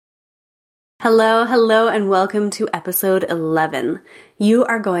Hello, hello, and welcome to episode 11. You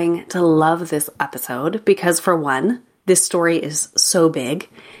are going to love this episode because, for one, this story is so big,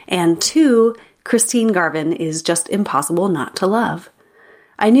 and two, Christine Garvin is just impossible not to love.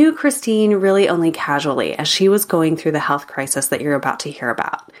 I knew Christine really only casually as she was going through the health crisis that you're about to hear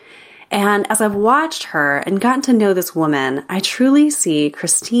about. And as I've watched her and gotten to know this woman, I truly see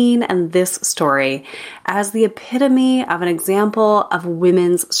Christine and this story as the epitome of an example of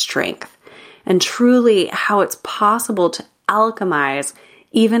women's strength, and truly how it's possible to alchemize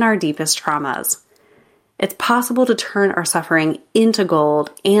even our deepest traumas. It's possible to turn our suffering into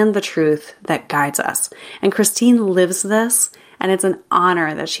gold and the truth that guides us. And Christine lives this, and it's an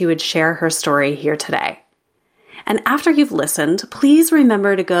honor that she would share her story here today. And after you've listened, please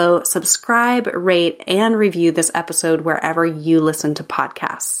remember to go subscribe, rate, and review this episode wherever you listen to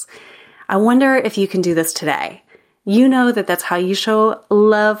podcasts. I wonder if you can do this today. You know that that's how you show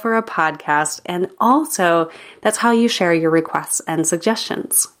love for a podcast, and also that's how you share your requests and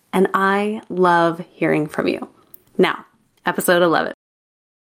suggestions. And I love hearing from you. Now, episode 11.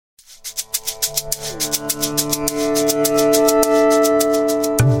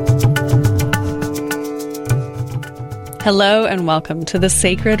 Hello and welcome to the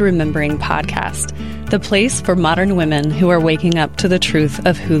Sacred Remembering Podcast, the place for modern women who are waking up to the truth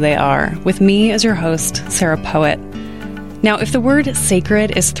of who they are, with me as your host, Sarah Poet. Now, if the word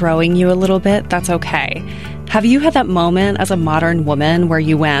sacred is throwing you a little bit, that's okay. Have you had that moment as a modern woman where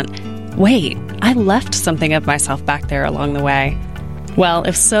you went, wait, I left something of myself back there along the way? Well,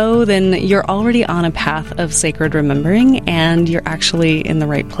 if so, then you're already on a path of sacred remembering and you're actually in the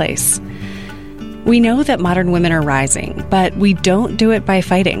right place. We know that modern women are rising, but we don't do it by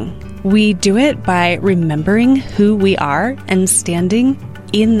fighting. We do it by remembering who we are and standing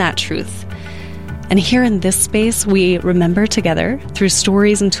in that truth. And here in this space, we remember together through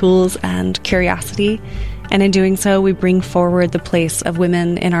stories and tools and curiosity. And in doing so, we bring forward the place of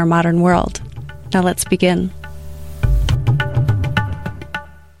women in our modern world. Now let's begin.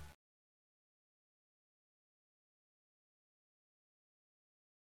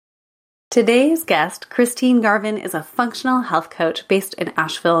 Today's guest, Christine Garvin, is a functional health coach based in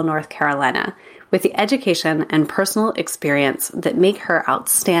Asheville, North Carolina, with the education and personal experience that make her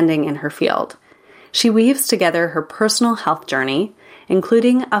outstanding in her field. She weaves together her personal health journey,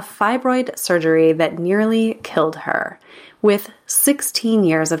 including a fibroid surgery that nearly killed her, with 16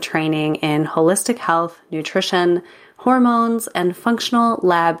 years of training in holistic health, nutrition, hormones, and functional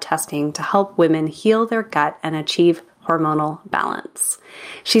lab testing to help women heal their gut and achieve hormonal balance.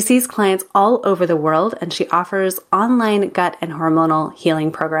 She sees clients all over the world, and she offers online gut and hormonal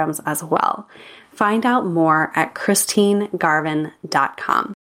healing programs as well. Find out more at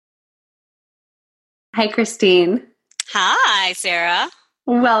christinegarvin.com. Hi, Christine. Hi, Sarah.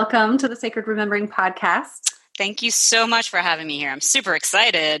 Welcome to the Sacred Remembering Podcast. Thank you so much for having me here. I'm super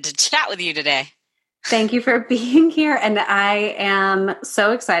excited to chat with you today. Thank you for being here. And I am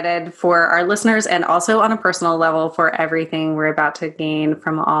so excited for our listeners and also on a personal level for everything we're about to gain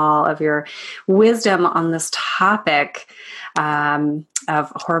from all of your wisdom on this topic of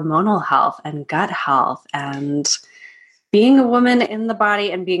hormonal health and gut health and being a woman in the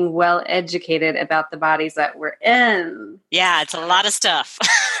body and being well educated about the bodies that we're in. Yeah, it's a lot of stuff.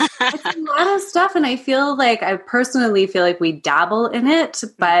 It's a lot of stuff. And I personally feel like we dabble in it,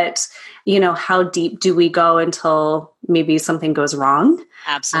 but how deep do we go until maybe something goes wrong?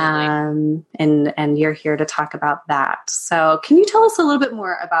 Absolutely. And you're here to talk about that. So can you tell us a little bit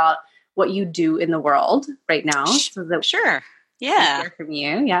more about what you do in the world right now? Sure. Yeah. Hear from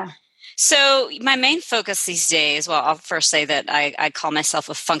you. Yeah. So my main focus these days, well, I'll first say that I call myself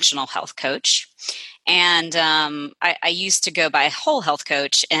a functional health coach. And I used to go by whole health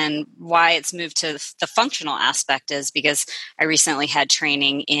coach, and why it's moved to the functional aspect is because I recently had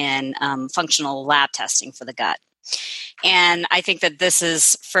training in functional lab testing for the gut. And I think that this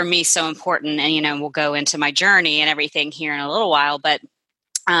is, for me, so important. And, we'll go into my journey and everything here in a little while, but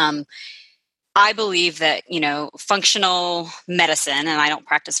I believe that, functional medicine, and I don't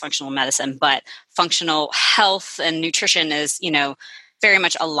practice functional medicine, but functional health and nutrition is, very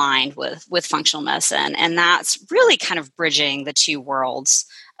much aligned with functional medicine. And that's really kind of bridging the two worlds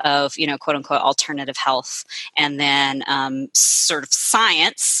of, quote unquote, alternative health and then sort of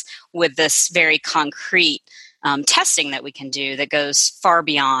science with this very concrete testing that we can do that goes far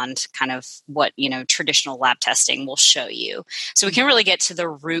beyond kind of what, traditional lab testing will show you. So we can really get to the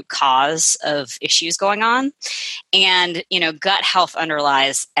root cause of issues going on. And, gut health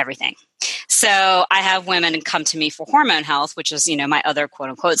underlies everything. So I have women come to me for hormone health, which is, my other quote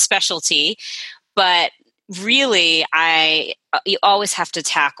unquote specialty. But really, you always have to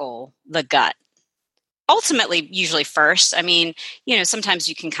tackle the gut. Ultimately, usually first. I mean, sometimes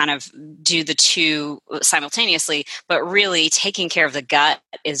you can kind of do the two simultaneously, but really taking care of the gut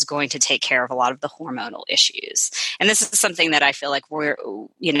is going to take care of a lot of the hormonal issues. And this is something that I feel like we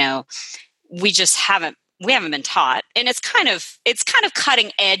just haven't been taught. And it's kind of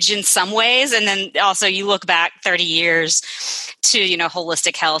cutting edge in some ways. And then also you look back 30 years to,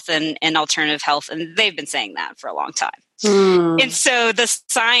 holistic health and alternative health, and they've been saying that for a long time. And so the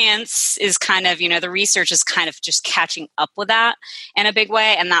science is kind of, the research is kind of just catching up with that in a big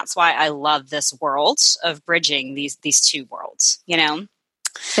way. And that's why I love this world of bridging these two worlds,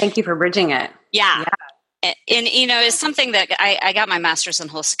 Thank you for bridging it. Yeah. And it's something that I got my master's in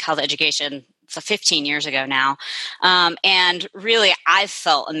holistic health education 15 years ago now. And really, I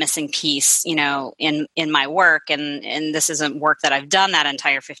felt a missing piece, in my work. And this isn't work that I've done that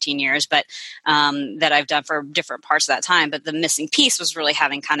entire 15 years, but that I've done for different parts of that time. But the missing piece was really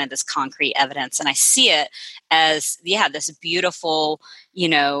having kind of this concrete evidence. And I see it as, this beautiful,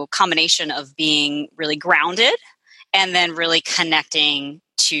 combination of being really grounded and then really connecting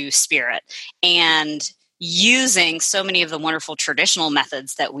to spirit and using so many of the wonderful traditional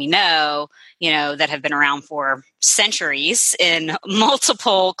methods that we know, that have been around for centuries in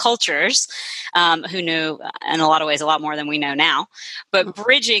multiple cultures, who knew in a lot of ways a lot more than we know now, but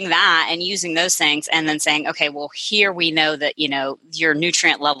bridging that and using those things and then saying, okay, well, here we know that, your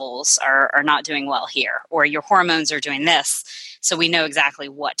nutrient levels are not doing well here, or your hormones are doing this. So we know exactly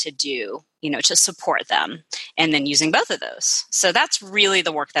what to do, to support them, and then using both of those. So that's really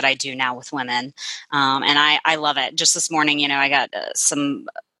the work that I do now with women. And I love it. Just this morning, I got some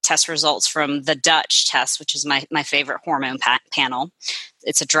test results from the Dutch test, which is my favorite hormone panel.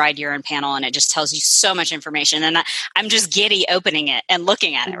 It's a dried urine panel, and it just tells you so much information. And I'm just giddy opening it and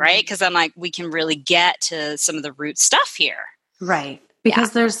looking at it, right? Because I'm like, we can really get to some of the root stuff here. Right.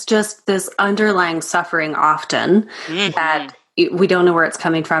 Because there's just this underlying suffering often that we don't know where it's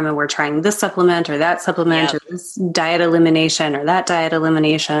coming from, and we're trying this supplement or that supplement or this diet elimination or that diet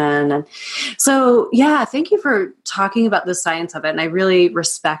elimination. And so, thank you for talking about the science of it. And I really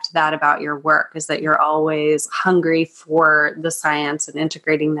respect that about your work, is that you're always hungry for the science and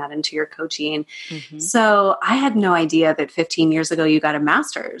integrating that into your coaching. Mm-hmm. So I had no idea that 15 years ago you got a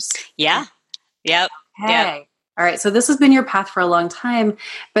master's. Yeah. Yep. Hey. Yep. All right. So this has been your path for a long time,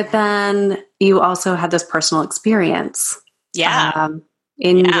 but then you also had this personal experience. In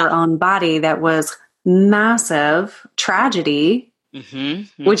your own body that was massive tragedy.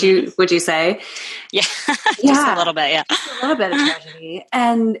 Mm-hmm. Would you say? Yeah. Just a little bit. Yeah. Just a little bit of tragedy.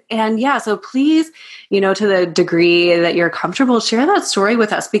 And so please, to the degree that you're comfortable, share that story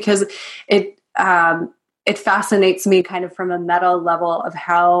with us, because it fascinates me kind of from a meta level of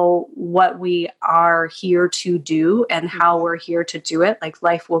what we are here to do and how we're here to do it. Like,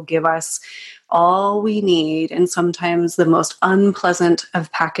 life will give us all we need, and sometimes the most unpleasant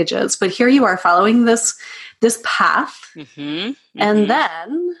of packages. But here you are following this path. Mm-hmm, mm-hmm. And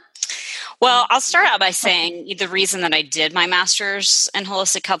then... Well, I'll start out by saying the reason that I did my master's in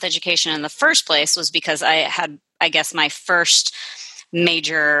holistic health education in the first place was because I had, I guess, my first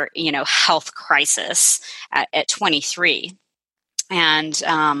major, health crisis at 23. And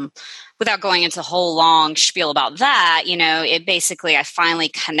without going into a whole long spiel about that, it basically, I finally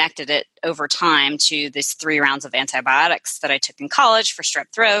connected it over time to these 3 rounds of antibiotics that I took in college for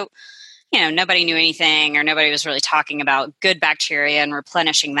strep throat. Nobody knew anything, or nobody was really talking about good bacteria and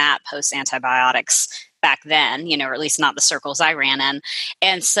replenishing that post antibiotics back then, or at least not the circles I ran in.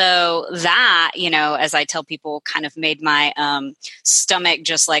 And so that, as I tell people, kind of made my stomach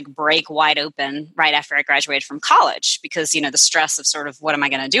just like break wide open right after I graduated from college, because, the stress of sort of what am I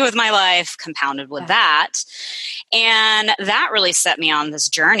going to do with my life compounded with that. And that really set me on this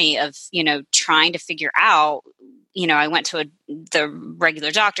journey of, trying to figure out, I went to the regular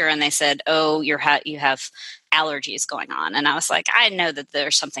doctor, and they said, oh, you have allergies going on. And I was like, I know that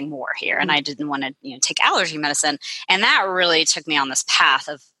there's something more here. And I didn't want to, take allergy medicine. And that really took me on this path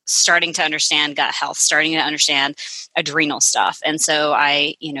of starting to understand gut health, starting to understand adrenal stuff. And so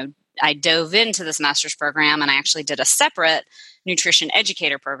I dove into this master's program, and I actually did a separate nutrition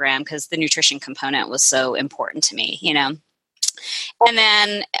educator program because the nutrition component was so important to me, And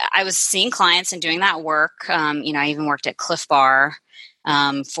then I was seeing clients and doing that work. I even worked at Cliff Bar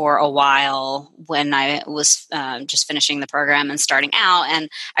for a while when I was just finishing the program and starting out. And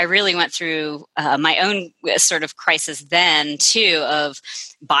I really went through my own sort of crisis then too, of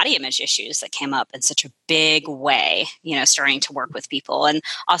body image issues that came up in such a big way, starting to work with people. And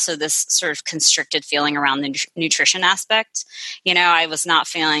also this sort of constricted feeling around the nutrition aspect. I was not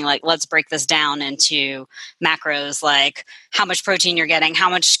feeling like, let's break this down into macros, like how much protein you're getting, how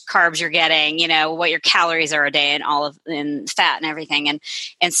much carbs you're getting, what your calories are a day, and fat and everything.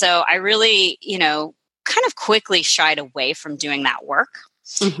 And so I really, kind of quickly shied away from doing that work.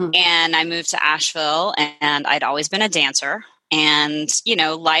 Mm-hmm. And I moved to Asheville, and I'd always been a dancer. And,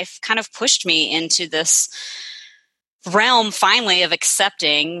 life kind of pushed me into this realm finally of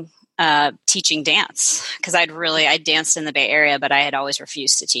accepting teaching dance, because I danced in the Bay Area, but I had always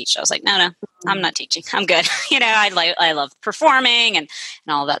refused to teach. I was like, no, I'm not teaching. I'm good. I love performing and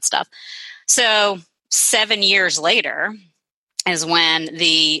all that stuff. So 7 years later is when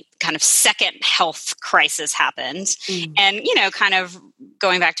the kind of second health crisis happened. Mm. And, kind of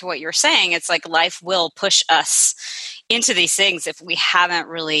going back to what you're saying, it's like life will push us into these things if we haven't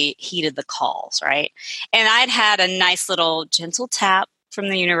really heeded the calls, right? And I'd had a nice little gentle tap from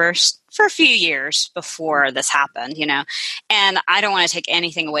the universe for a few years before this happened, and I don't want to take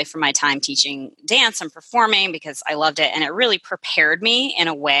anything away from my time teaching dance and performing, because I loved it. And it really prepared me in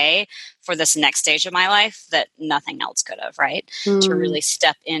a way for this next stage of my life that nothing else could have, right? Mm. To really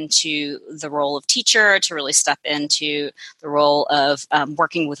step into the role of teacher, to really step into the role of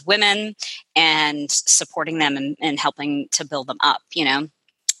working with women and supporting them and helping to build them up,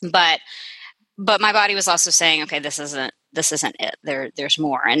 But my body was also saying, okay, this isn't it. There's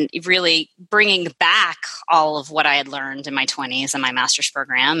more. And really bringing back all of what I had learned in my 20s and my master's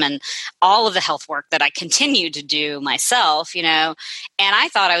program and all of the health work that I continued to do myself, and I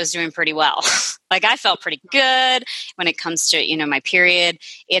thought I was doing pretty well. Like I felt pretty good when it comes to, my period.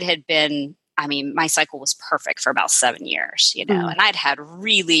 It had been, my cycle was perfect for about 7 years, and I'd had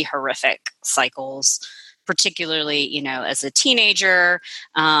really horrific cycles, particularly, as a teenager.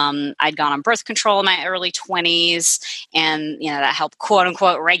 I'd gone on birth control in my early 20s, and, that helped quote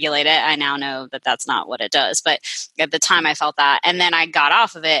unquote regulate it. I now know that that's not what it does, but at the time I felt that. And then I got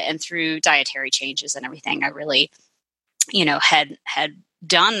off of it, and through dietary changes and everything, I really, had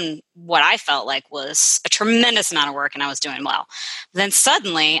done what I felt like was a tremendous amount of work, and I was doing well. Then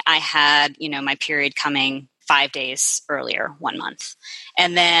suddenly I had, my period coming 5 days earlier, 1 month.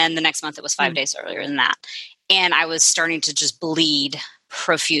 And then the next month it was 5 days earlier than that. And I was starting to just bleed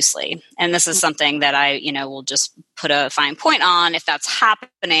profusely. And this is something that I, will just put a fine point on. If that's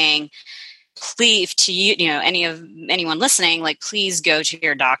happening, please, to anyone listening, like, please go to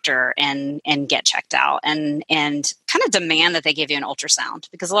your doctor and get checked out and kind of demand that they give you an ultrasound,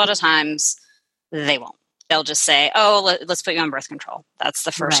 because a lot of times they won't. They'll just say, oh, let's put you on birth control. That's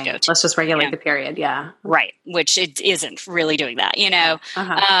the first right. go-to. Let's just regulate the period. Yeah. Right. Which it isn't really doing that,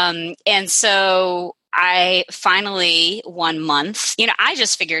 Uh-huh. And so I finally 1 month, I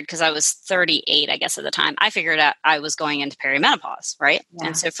just figured, because I was 38, I guess at the time, I figured out I was going into perimenopause. Right. Yeah.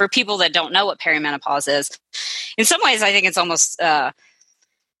 And so for people that don't know what perimenopause is, in some ways, I think it's almost,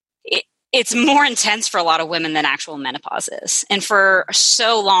 it's more intense for a lot of women than actual menopause is. And for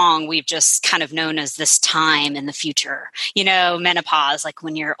so long, we've just kind of known as this time in the future, menopause, like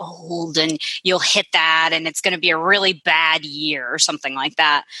when you're old and you'll hit that and it's going to be a really bad year or something like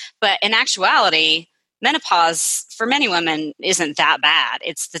that. But in actuality, menopause for many women isn't that bad.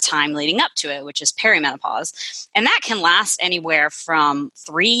 It's the time leading up to it, which is perimenopause. And that can last anywhere from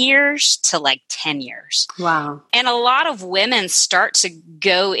 3 years to like 10 years. Wow. And a lot of women start to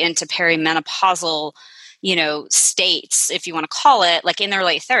go into perimenopausal, states, if you want to call it, like in their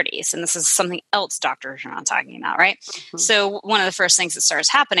late 30s. And this is something else doctors are not talking about, right? Mm-hmm. So one of the first things that starts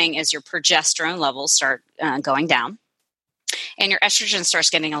happening is your progesterone levels start going down. And your estrogen starts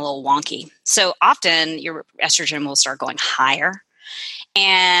getting a little wonky. So often your estrogen will start going higher.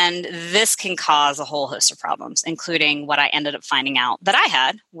 And this can cause a whole host of problems, including what I ended up finding out that I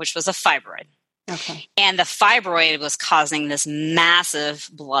had, which was a fibroid. Okay. And the fibroid was causing this massive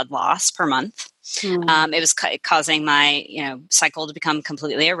blood loss per month. It was causing my, cycle to become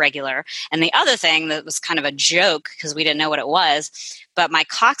completely irregular. And the other thing that was kind of a joke, because we didn't know what it was, but my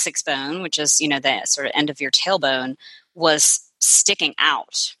coccyx bone, which is, the sort of end of your tailbone, was sticking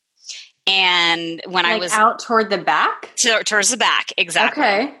out. And when I was out toward the back? Towards the back, exactly.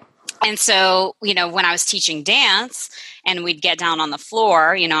 Okay. And so, when I was teaching dance and we'd get down on the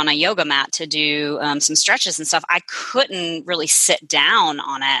floor, on a yoga mat to do some stretches and stuff, I couldn't really sit down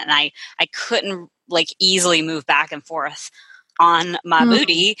on it. And I couldn't easily move back and forth on my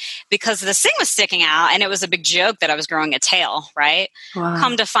booty because this thing was sticking out, and it was a big joke that I was growing a tail, right? Wow.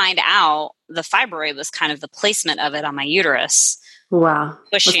 Come to find out, the fibroid was kind of the placement of it on my uterus Wow.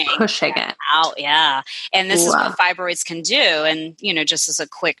 pushing it out. Yeah. And this is Wow. what fibroids can do. And, just as a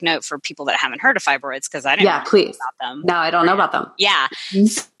quick note for people that haven't heard of fibroids, because I didn't know please. about them. No, I don't know about them. Yeah.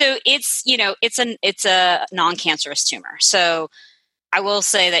 So it's, it's a non-cancerous tumor. So I will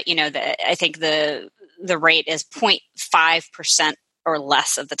say that, I think the rate is 0.5% or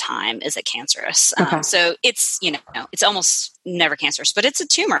less of the time is it cancerous. Okay. So it's, it's almost never cancerous, but it's a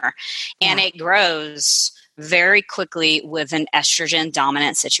tumor and it grows very quickly with an estrogen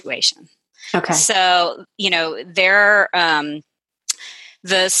dominant situation. Okay. So,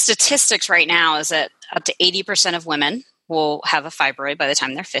 the statistics right now is that up to 80% of women will have a fibroid by the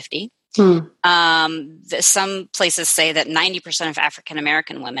time they're 50. Some places say that 90% of African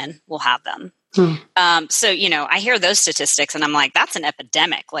American women will have them. So, I hear those statistics and I'm like, that's an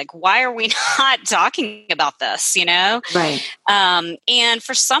epidemic. Like, why are we not talking about this, Right. And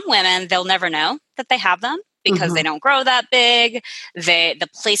for some women, they'll never know that they have them because they don't grow that big. The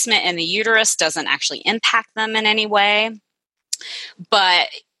placement in the uterus doesn't actually impact them in any way. But,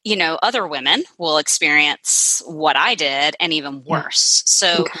 other women will experience what I did and even worse.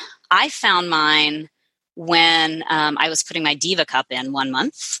 So I found mine when I was putting my Diva Cup in 1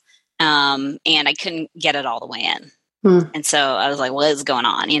 month. And I couldn't get it all the way in. And so I was like, what is going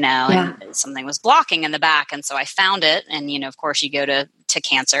on? And something was blocking in the back. And so I found it. And, of course you go to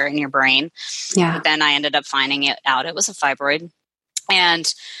cancer in your brain. Yeah. But then I ended up finding it out. It was a fibroid.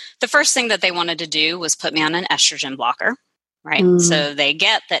 And the first thing that they wanted to do was put me on an estrogen blocker. Right. So they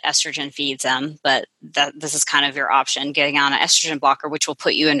get that estrogen feeds them, but this is kind of your option, getting on an estrogen blocker, which will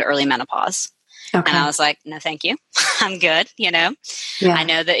put you into early menopause. Okay. And I was like, no, thank you. I'm good. I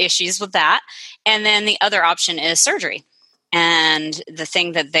know the issues with that. And then the other option is surgery. And the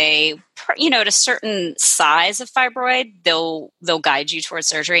thing that they, at a certain size of fibroid, they'll guide you towards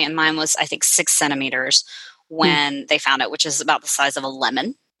surgery. And mine was, I think, 6 centimeters when they found it, which is about the size of a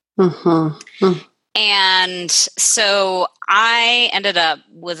lemon. And so I ended up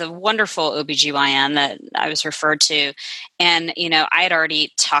with a wonderful OBGYN that I was referred to. And, I had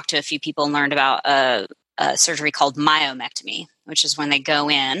already talked to a few people and learned about a surgery called myomectomy, which is when they go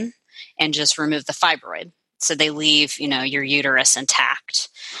in and just remove the fibroid. So they leave, your uterus intact.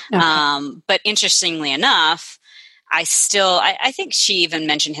 Okay. But interestingly enough, I think she even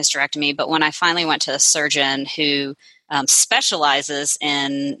mentioned hysterectomy. But when I finally went to a surgeon who specializes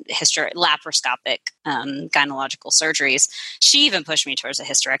in laparoscopic gynecological surgeries, she even pushed me towards a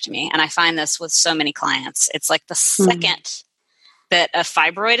hysterectomy. And I find this with so many clients. It's like the second that a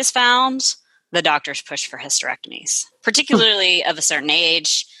fibroid is found, the doctors push for hysterectomies, particularly of a certain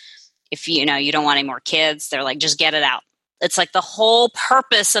age. If you don't want any more kids, they're like, just get it out. It's like the whole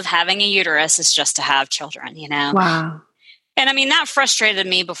purpose of having a uterus is just to have children, Wow. And I mean, that frustrated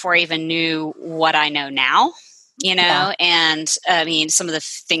me before I even knew what I know now. And I mean, some of the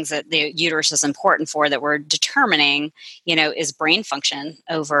things that the uterus is important for that we're determining, is brain function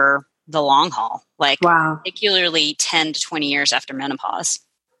over the long haul, particularly 10 to 20 years after menopause.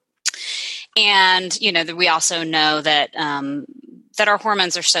 And, we also know that, that our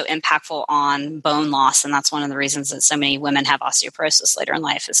hormones are so impactful on bone loss. And that's one of the reasons that so many women have osteoporosis later in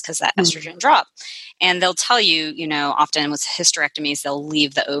life is because that estrogen drop. And they'll tell you, often with hysterectomies, they'll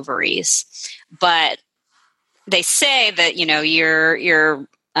leave the ovaries, but they say that, your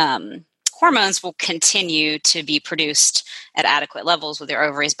hormones will continue to be produced at adequate levels with your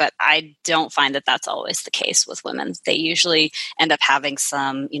ovaries, but I don't find that that's always the case with women. They usually end up having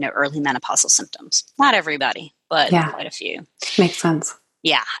some, early menopausal symptoms. Not everybody, but quite a few. Makes sense.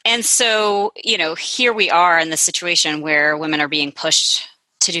 Yeah. And so, here we are in the situation where women are being pushed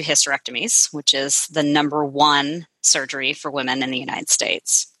to do hysterectomies, which is the number one surgery for women in the United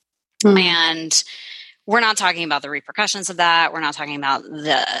States. And we're not talking about the repercussions of that. We're not talking about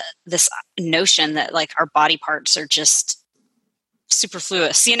this notion that like our body parts are just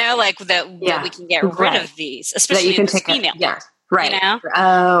superfluous, that we can get rid of these, especially in female. Right.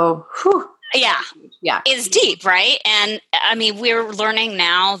 Oh, whew. Yeah. It's deep, right? And I mean, we're learning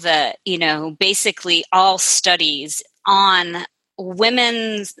now that, basically all studies on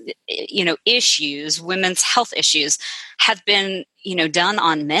women's, issues, women's health issues have been, done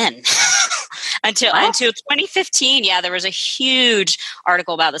on men. Until 2015. Yeah, there was a huge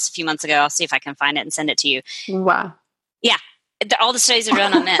article about this a few months ago. I'll see if I can find it and send it to you. Wow. Yeah. All the studies are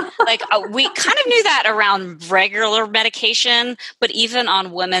done on men. We kind of knew that around regular medication, but even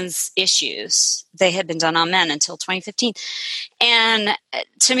on women's issues, they had been done on men until 2015. And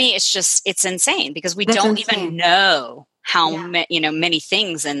to me, it's insane because we don't even know how many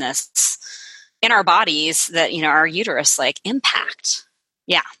things in our bodies that, our uterus impact.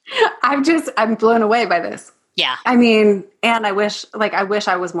 Yeah. I'm blown away by this. Yeah. I mean, and I wish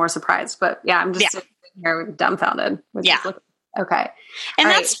I was more surprised, but yeah, I'm just sitting here dumbfounded. Okay. And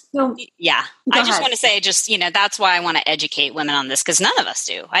All that's, right. So, yeah, I just want to say, that's why I want to educate women on this, because none of us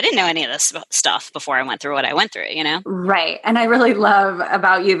do. I didn't know any of this stuff before I went through what I went through, Right. And I really love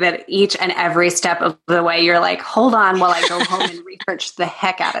about you that each and every step of the way, you're like, hold on while I go home and research the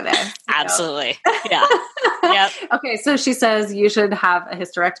heck out of this. Absolutely. Yeah. Yep. Okay. So she says you should have a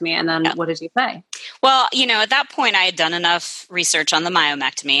hysterectomy. And then what did you say? Well, at that point I had done enough research on the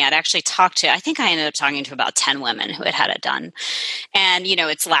myomectomy. I think I ended up talking to about 10 women who had it done. And,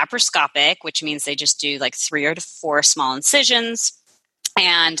 it's laparoscopic, which means they just do like 3 or 4 small incisions,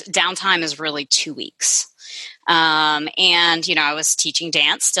 and downtime is really 2 weeks. And, I was teaching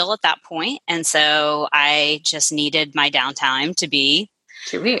dance still at that point. And so I just needed my downtime to be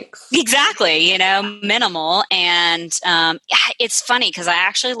 2 weeks. Exactly, minimal. And it's funny because I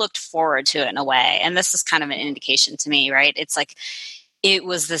actually looked forward to it in a way. And this is kind of an indication to me, right? It's like it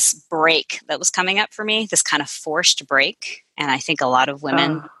was this break that was coming up for me, this kind of forced break. And I think a lot of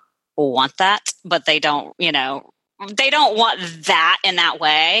women will want that, but they don't, they don't want that in that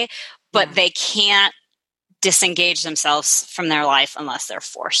way, but they can't disengage themselves from their life unless they're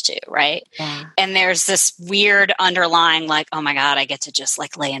forced to, right? Yeah. And there's this weird underlying, like, oh my God, I get to just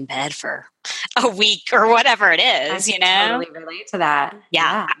like lay in bed for a week or whatever it is, I totally relate to that.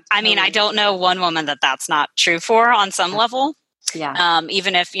 Yeah. I mean, I don't know one woman that's not true for on some level. Yeah.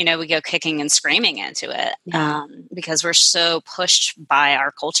 Even if, we go kicking and screaming into it, because we're so pushed by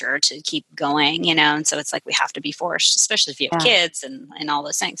our culture to keep going, and so it's like we have to be forced, especially if you have kids and all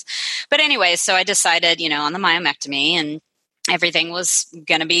those things. But anyway, so I decided, on the myomectomy, and everything was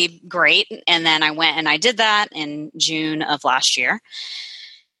going to be great. And then I went and I did that in June of last year.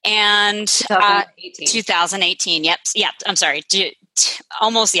 And 2018. Yep. I'm sorry.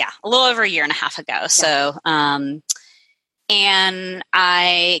 Almost, a little over a year and a half ago. Yeah. So, and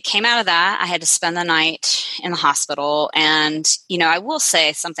I came out of that. I had to spend the night in the hospital. And, I will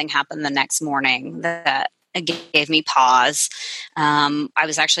say something happened the next morning that gave me pause. I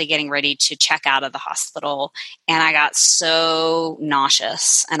was actually getting ready to check out of the hospital, and I got so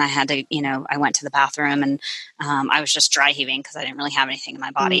nauseous, and I had to, I went to the bathroom, and I was just dry heaving because I didn't really have anything in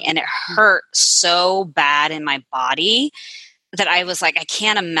my body. And it hurt so bad in my body that I was like, I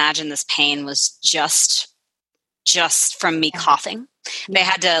can't imagine this pain was just from me coughing. They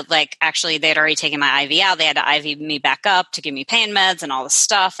had to they had already taken my IV out. They had to IV me back up to give me pain meds and all this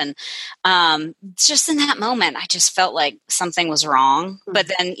stuff. And just in that moment, I just felt like something was wrong. But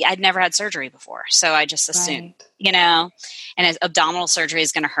then I'd never had surgery before. So I just assumed, and abdominal surgery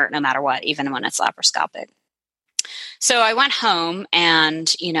is going to hurt no matter what, even when it's laparoscopic. So I went home,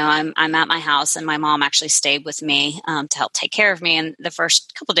 and, I'm at my house, and my mom actually stayed with me to help take care of me. And the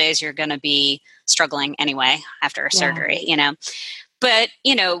first couple of days, you're going to be struggling anyway after a surgery, But,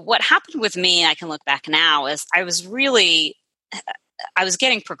 what happened with me, I can look back now, is I was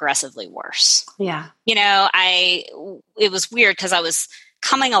getting progressively worse. Yeah. It was weird because I was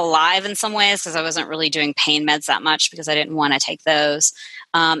coming alive in some ways because I wasn't really doing pain meds that much because I didn't want to take those.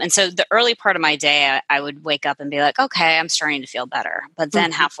 And so the early part of my day, I would wake up and be like, okay, I'm starting to feel better. But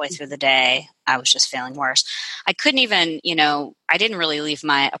then halfway through the day, I was just feeling worse. I couldn't even, I didn't really leave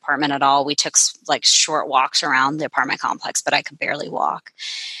my apartment at all. We took short walks around the apartment complex, but I could barely walk.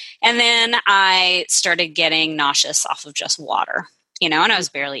 And then I started getting nauseous off of just water, and I was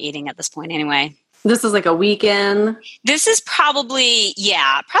barely eating at this point anyway. This is like a weekend? This is probably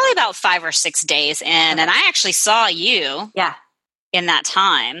about 5 or 6 days in. And I actually saw you in that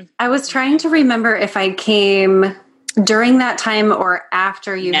time. I was trying to remember if I came during that time or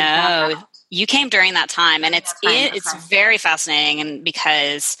after you. No, you came during that time. And it's very fascinating, and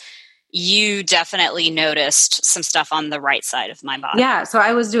because you definitely noticed some stuff on the right side of my body. Yeah. So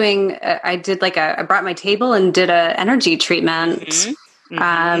I was doing, I brought my table and did a energy treatment.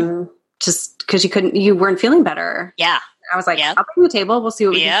 Mm-hmm. Just because you weren't feeling better. Yeah. I was like, I'll bring the table. We'll see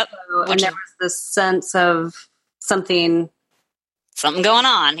what we can do. And there was this sense of something going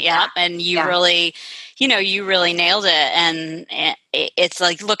on. Yeah. And you really, you really nailed it. And it's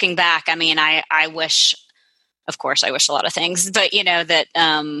like looking back, I mean, I wish, of course, I wish a lot of things, but that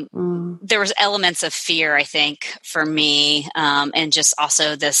there was elements of fear, I think, for me. And just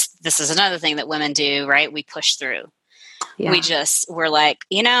also this is another thing that women do, right? We push through. Yeah. We're like,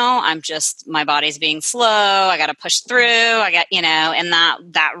 my body's being slow. I got to push through. I got, and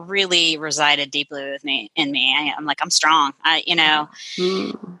that really resided deeply in me. I'm like, I'm strong. Yeah.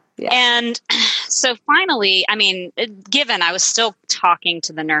 And so finally, I mean, given I was still talking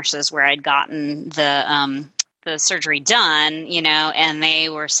to the nurses where I'd gotten the surgery done, and they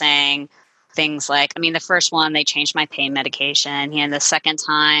were saying, things like, I mean, the first one, they changed my pain medication. And the second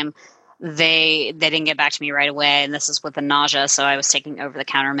time, they didn't get back to me right away. And this is with the nausea. So I was taking over the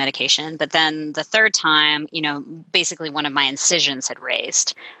counter medication. But then the third time, basically one of my incisions had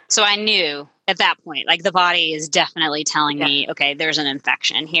raised. So I knew at that point, like the body is definitely telling me, okay, there's an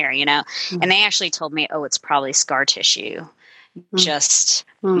infection here, and they actually told me, oh, it's probably scar tissue. Just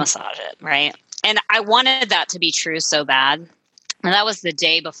massage it. Right. And I wanted that to be true so bad. And that was the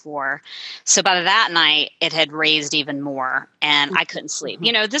day before. So by that night, it had raised even more and I couldn't sleep.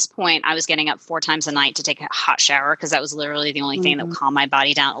 At this point, I was getting up 4 times a night to take a hot shower because that was literally the only thing that would calm my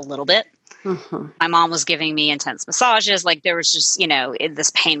body down a little bit. My mom was giving me intense massages. Like there was just,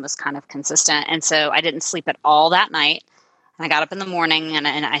 this pain was kind of consistent. And so I didn't sleep at all that night. And I got up in the morning and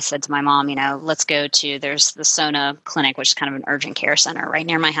I said to my mom, let's go there's the Sona clinic, which is kind of an urgent care center right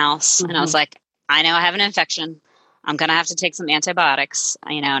near my house. And I was like, I know I have an infection. I'm going to have to take some antibiotics,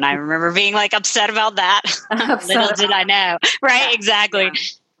 and I remember being like upset about that. Little did I know. Right. Yeah. Exactly. Yeah.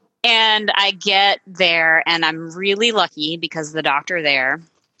 And I get there and I'm really lucky because the doctor there,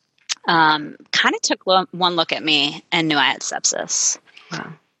 kind of took one look at me and knew I had sepsis.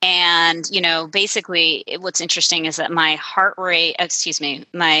 Wow. And, basically what's interesting is that my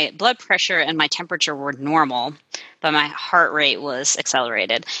my blood pressure and my temperature were normal, but my heart rate was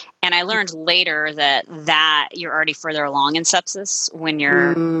accelerated. And I learned later that you're already further along in sepsis when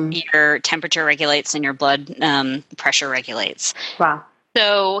your temperature regulates and your blood pressure regulates. Wow.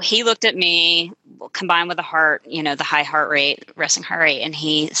 So he looked at me combined with the heart, the high heart rate, resting heart rate. And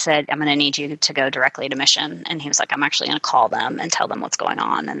he said, I'm going to need you to go directly to Mission. And he was like, I'm actually going to call them and tell them what's going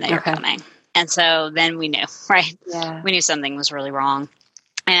on. And they are coming. And so then we knew, right? Yeah. We knew something was really wrong.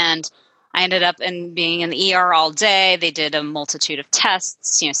 And I ended up being in the ER all day. They did a multitude of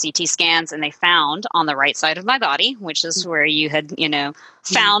tests, CT scans, and they found on the right side of my body, which is where you had,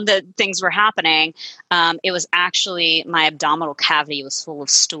 found that things were happening. It was actually my abdominal cavity was full of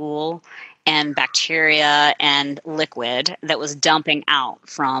stool and bacteria and liquid that was dumping out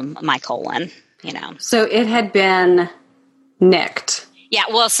from my colon, So it had been nicked. Yeah.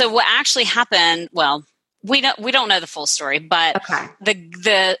 Well, so what actually happened, we don't know the full story, but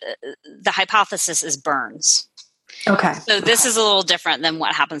the hypothesis is burns. Okay. So this is a little different than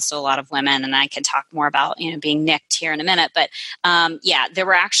what happens to a lot of women, and I can talk more about being nicked here in a minute. But there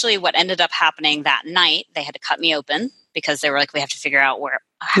were actually what ended up happening that night. They had to cut me open because they were like, we have to figure out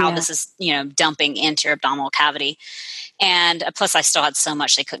how this is dumping into your abdominal cavity, and plus I still had so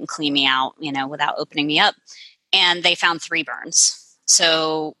much they couldn't clean me out without opening me up, and they found 3 burns.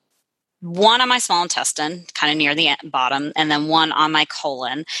 So one on my small intestine, kind of near the bottom, and then one on my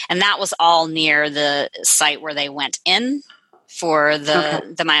colon. And that was all near the site where they went in for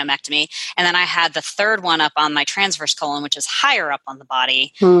the myomectomy. And then I had the third one up on my transverse colon, which is higher up on the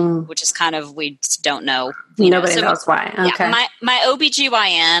body, which is kind of, we don't know. Nobody knows why. Okay. Yeah, my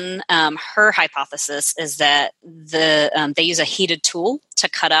OBGYN, her hypothesis is that they use a heated tool to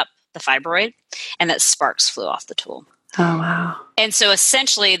cut up the fibroid and that sparks flew off the tool. Oh, wow. And so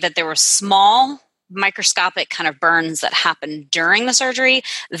essentially that there were small microscopic kind of burns that happened during the surgery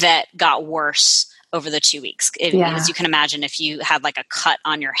that got worse over the 2 weeks. As you can imagine, if you had like a cut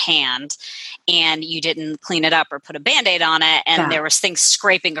on your hand and you didn't clean it up or put a Band-Aid on it and there was things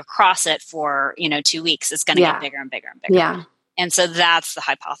scraping across it for, 2 weeks, it's going to get bigger and bigger and bigger. Yeah. And so that's the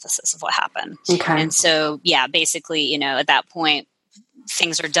hypothesis of what happened. Okay. And so, basically, at that point,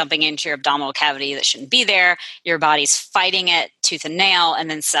 things are dumping into your abdominal cavity that shouldn't be there. Your body's fighting it tooth and nail, and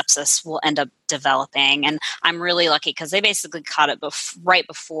then sepsis will end up developing. And I'm really lucky because they basically caught it right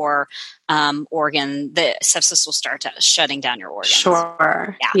before the sepsis will start shutting down your organs.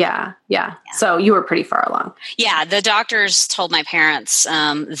 Sure. Yeah. So you were pretty far along. Yeah. The doctors told my parents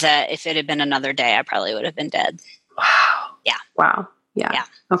that if it had been another day, I probably would have been dead. Wow. Yeah. Wow. Yeah.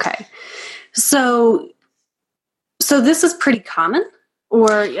 Okay. So this is pretty common?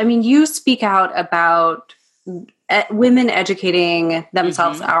 Or, you speak out about women educating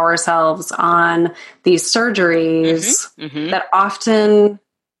themselves, ourselves on these surgeries that often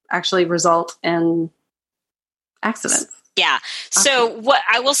actually result in accidents. Yeah. So what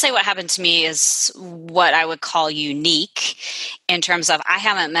happened to me is what I would call unique in terms of I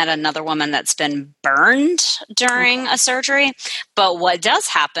haven't met another woman that's been burned during a surgery. But what does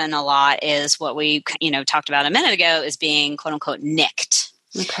happen a lot is what we, talked about a minute ago is being quote unquote nicked.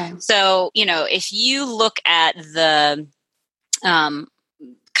 Okay. So, if you look at the kind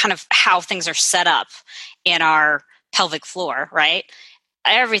of how things are set up in our pelvic floor, right?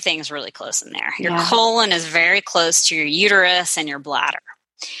 Everything's really close in there. Your colon is very close to your uterus and your bladder.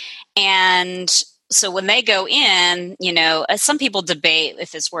 And when they go in, some people debate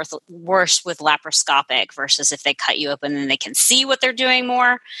if it's worse with laparoscopic versus if they cut you open and they can see what they're doing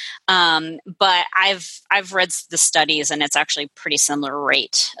more. But I've read the studies, and it's actually pretty similar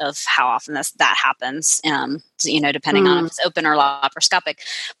rate of how often that happens. Depending on if it's open or laparoscopic.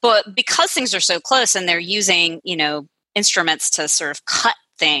 But because things are so close and they're using, instruments to sort of cut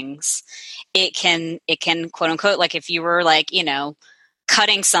things, it can quote unquote, like if you were like,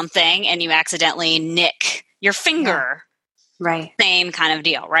 cutting something and you accidentally nick your finger, right? Same kind of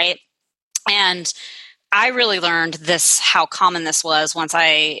deal, right? And I really learned how common this was once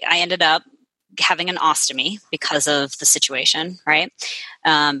I ended up having an ostomy because of the situation, right?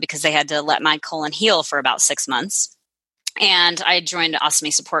 Because they had to let my colon heal for about 6 months. And I joined an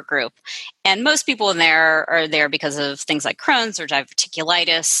ostomy support group. And most people in there are there because of things like Crohn's or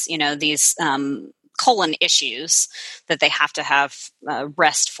diverticulitis, these colon issues that they have to have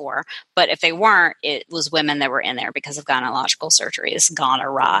rest for. But if they weren't, it was women that were in there because of gynecological surgeries, gone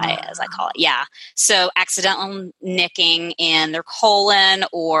awry, as I call it. Yeah. So accidental nicking in their colon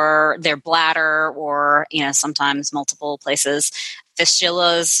or their bladder or, sometimes multiple places.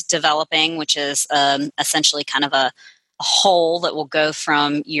 Fistulas developing, which is essentially kind of a hole that will go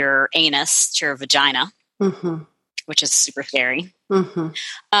from your anus to your vagina, which is super scary.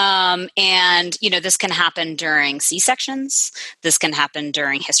 And, this can happen during C-sections. This can happen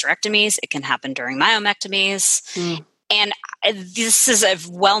during hysterectomies. It can happen during myomectomies. And this is a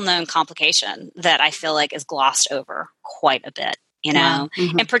well-known complication that I feel like is glossed over quite a bit, and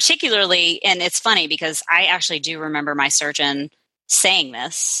particularly, and it's funny because I actually do remember my surgeon saying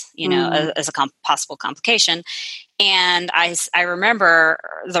this, as a possible complication. And I remember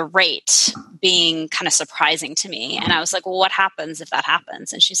the rate being kind of surprising to me. And I was like, well, what happens if that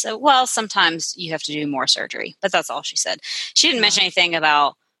happens? And she said, well, sometimes you have to do more surgery. But that's all she said. She didn't mention anything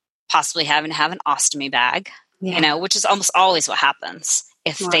about possibly having to have an ostomy bag, which is almost always what happens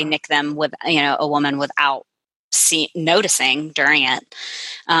if they nick them with, a woman without noticing during it.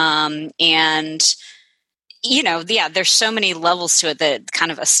 There's so many levels to it that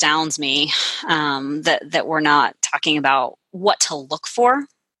kind of astounds me, that we're not talking about what to look for.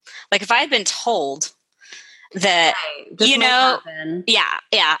 Like if I had been told that,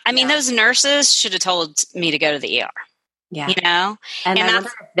 I mean, those nurses should have told me to go to the ER, and I wonder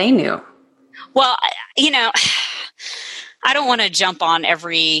if they knew. Well, I don't want to jump on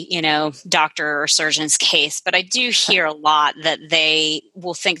every, doctor or surgeon's case, but I do hear a lot that they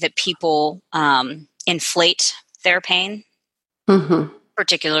will think that people, inflate their pain,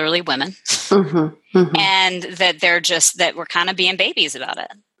 particularly women, and that that we're kind of being babies about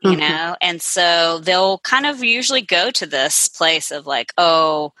it, and so they'll kind of usually go to this place of like,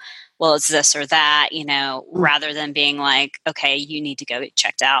 oh, well, it's this or that, rather than being like, okay, you need to go get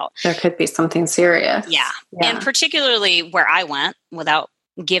checked out. There could be something serious. Yeah. And particularly where I went, without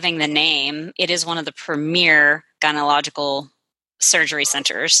giving the name, it is one of the premier gynecological surgery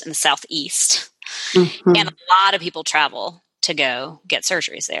centers in the Southeast. And a lot of people travel to go get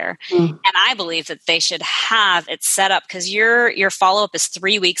surgeries there. And I believe that they should have it set up because your follow-up is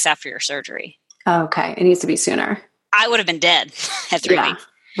 3 weeks after your surgery. Okay. It needs to be sooner. I would have been dead at 3 weeks.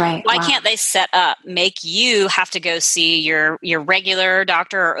 Right. Why can't they make you have to go see your regular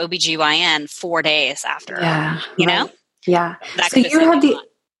doctor or OBGYN 4 days after? Yeah. know? Yeah. So you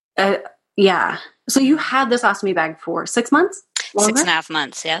had So you had this ostomy bag for 6 months? Longer? 6.5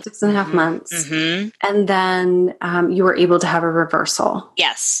 months, yeah. 6.5 months. And then you were able to have a reversal.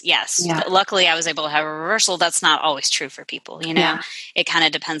 Yes. Yeah. Luckily, I was able to have a reversal. That's not always true for people, It kind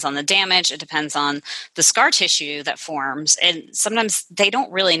of depends on the damage. It depends on the scar tissue that forms. And sometimes they don't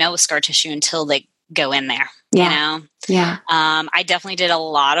really know scar tissue until they go in there, Yeah. I definitely did a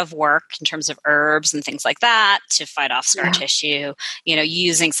lot of work in terms of herbs and things like that to fight off scar tissue,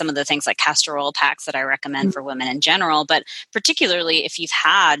 using some of the things like castor oil packs that I recommend for women in general, but particularly if you've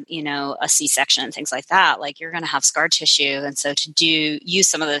had, a C-section and things like that, like you're going to have scar tissue. And so use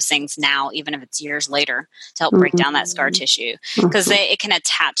some of those things now, even if it's years later, to help break down that scar tissue, because it can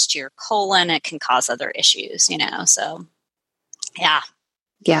attach to your colon. It can cause other issues, so yeah.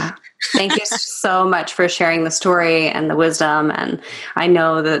 Yeah. Thank you so much for sharing the story and the wisdom. And I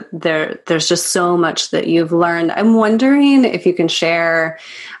know that there's just so much that you've learned. I'm wondering if you can share,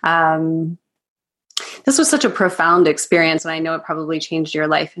 this was such a profound experience, and I know it probably changed your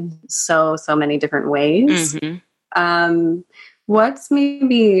life in so many different ways. What's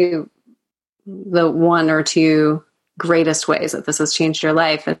maybe the one or two greatest ways that this has changed your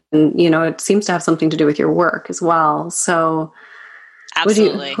life? And it seems to have something to do with your work as well. So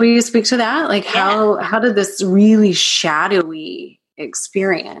absolutely. Will you speak to that? Like how did this really shadowy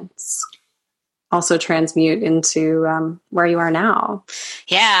experience? also transmute into where you are now?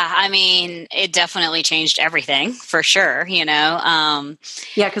 Yeah, I mean, it definitely changed everything for sure, you know.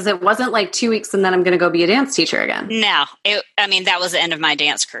 Yeah, because it wasn't like 2 weeks and then I'm going to go be a dance teacher again. No, I mean, that was the end of my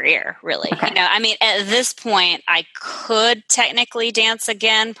dance career, really. Okay. You know, I mean, at this point, I could technically dance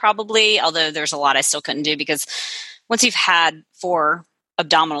again, probably, although there's a lot I still couldn't do because once you've had 4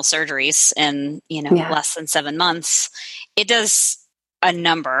 abdominal surgeries in, you know, less than 7 months, it does a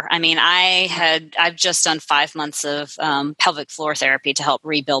number. I mean, I've just done 5 months of pelvic floor therapy to help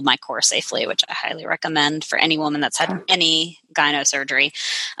rebuild my core safely, which I highly recommend for any woman that's had any gyno surgery.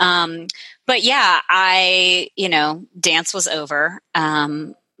 But yeah, dance was over.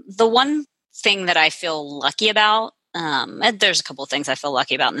 The one thing that I feel lucky about, and there's a couple of things I feel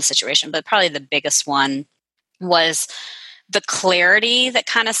lucky about in this situation, but probably the biggest one was the clarity that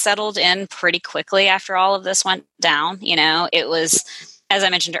kind of settled in pretty quickly after all of this went down. You know, it was, as I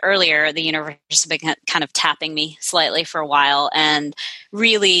mentioned earlier, the universe has been kind of tapping me slightly for a while and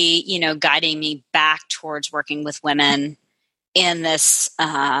really, you know, guiding me back towards working with women in this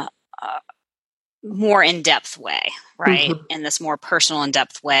more in-depth way, right? Mm-hmm. In this more personal,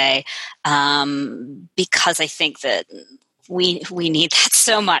 in-depth way, because I think that we need that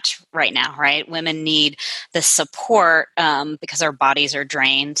so much right now, right? Women need the support because our bodies are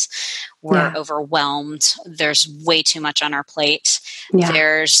drained. We're overwhelmed. There's way too much on our plate. Yeah.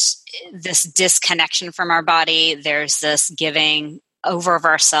 There's this disconnection from our body. There's this giving over of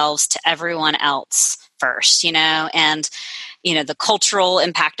ourselves to everyone else first, you know, and, you know, the cultural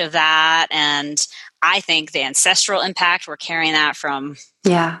impact of that. And I think the ancestral impact, we're carrying that from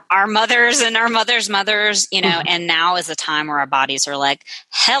our mothers and our mothers' mothers, you know, and now is the time where our bodies are like,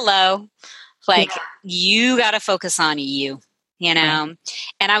 hello, like you got to focus on you, you know?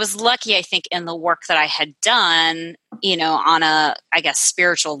 And I was lucky, I think, in the work that I had done, you know, on a, I guess,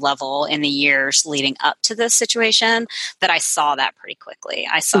 spiritual level in the years leading up to this situation, that I saw that pretty quickly.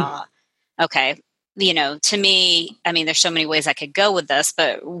 I saw, okay, you know, to me, I mean, there's so many ways I could go with this,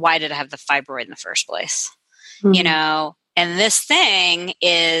 but why did I have the fibroid in the first place? Mm-hmm. You know, and this thing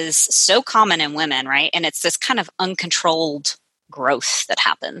is so common in women, right? And it's this kind of uncontrolled growth that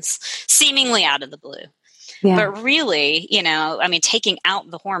happens seemingly out of the blue. Yeah. But really, you know, I mean, taking out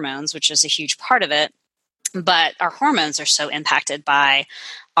the hormones, which is a huge part of it, but our hormones are so impacted by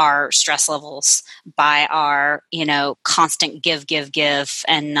our stress levels, by our, you know, constant give,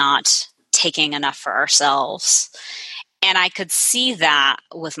 and not taking enough for ourselves. And I could see that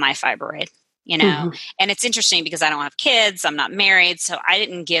with my fibroid, you know, and it's interesting because I don't have kids, I'm not married, so I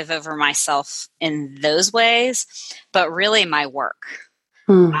didn't give over myself in those ways, but really my work.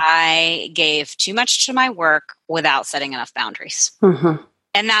 I gave too much to my work without setting enough boundaries.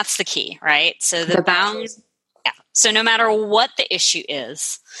 And that's the key, right? So the boundaries. Yeah. So no matter what the issue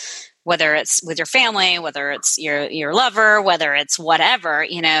is, whether it's with your family, whether it's your lover, whether it's whatever,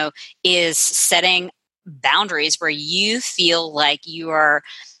 you know, is setting boundaries where you feel like you are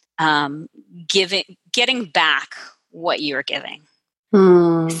getting back what you're giving.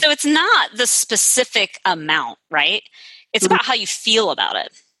 So it's not the specific amount, right? It's about how you feel about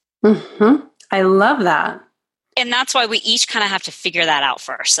it. I love that. And that's why we each kind of have to figure that out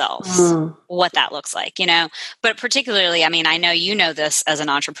for ourselves, what that looks like, you know, but particularly, I mean, I know you know this as an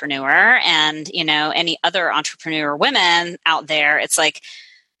entrepreneur and, you know, any other entrepreneur women out there, it's like,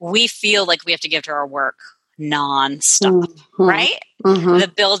 we feel like we have to give to our work nonstop, right?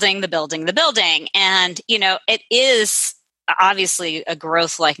 The building. And, you know, it is obviously a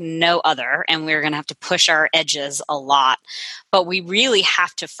growth like no other, and we're going to have to push our edges a lot, but we really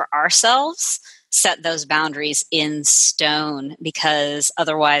have to, for ourselves, set those boundaries in stone, because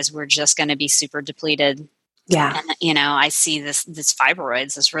otherwise we're just going to be super depleted. Yeah. And, you know, I see this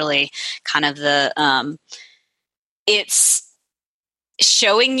fibroids is really kind of the, it's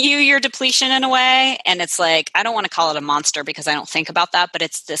showing you your depletion in a way. And it's like, I don't want to call it a monster because I don't think about that, but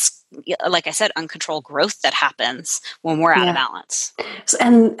it's this, like I said, uncontrolled growth that happens when we're out of balance.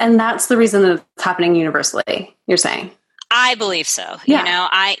 And that's the reason that it's happening universally, you're saying? I believe so. Yeah.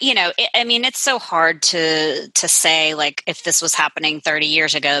 I mean, it's so hard to say, like, if this was happening 30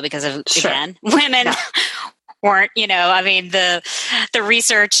 years ago, because of, again, women weren't, you know, I mean, the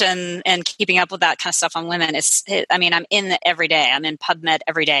research and keeping up with that kind of stuff on women is, I mean, I'm in every day. I'm in PubMed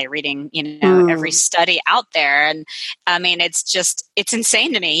every day reading, you know, every study out there. And I mean, it's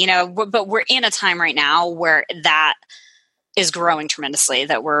insane to me, you know, but we're in a time right now where that is growing tremendously,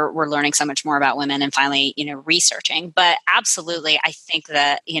 that we're learning so much more about women and finally, you know, researching. But absolutely, I think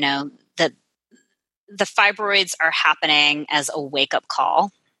that, you know, that the fibroids are happening as a wake-up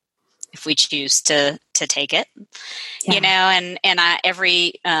call if we choose to take it, Yeah. you know, and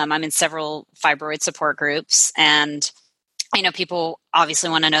I'm in several fibroid support groups, and I know people obviously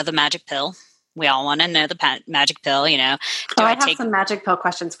want to know the magic pill. We all want to know the magic pill, you know. I have some magic pill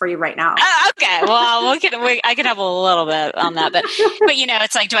questions for you right now. Okay, well, I could have a little bit on that, but you know,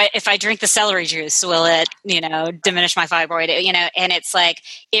 it's like, if I drink the celery juice, will it, you know, diminish my fibroid? You know, and it's like,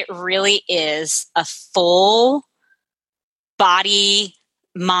 it really is a full body,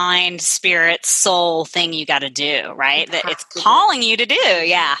 mind, spirit, soul thing you got to do, right? That it's calling you to do.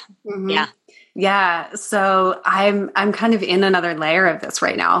 Yeah. Mm-hmm. Yeah. Yeah. So I'm kind of in another layer of this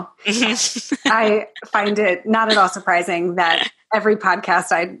right now. I find it not at all surprising that every podcast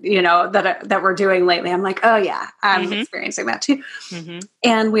that we're doing lately, I'm like, oh yeah, I'm experiencing that too.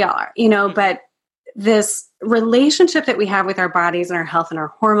 And we all are, you know, but this relationship that we have with our bodies and our health and our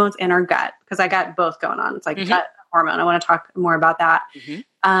hormones and our gut, because I got both going on. It's like gut hormone. I want to talk more about that.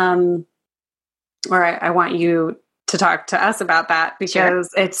 Or I want you to talk to us about that,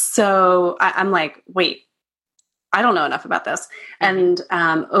 because it's so, I'm like, wait, I don't know enough about this. And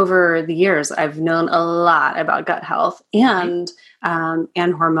over the years, I've known a lot about gut health and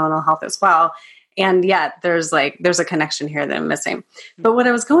hormonal health as well. And yet there's a connection here that I'm missing. But what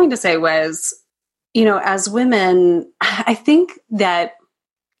I was going to say was, you know, as women, I think that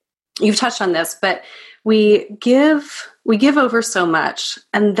you've touched on this, but we give over so much,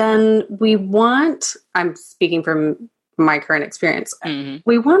 and then I'm speaking from my current experience,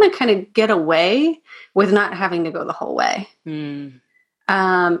 we want to kind of get away with not having to go the whole way in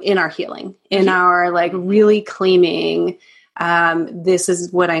our healing, in our like really claiming, this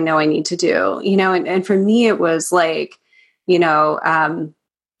is what I know I need to do, you know, and for me, it was like, you know,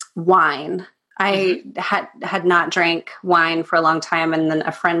 wine. I had not drank wine for a long time. And then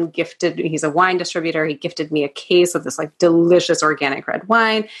a friend he's a wine distributor. He gifted me a case of this like delicious organic red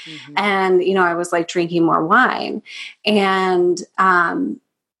wine. And, you know, I was like drinking more wine, and I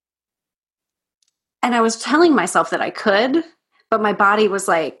was telling myself that I could, but my body was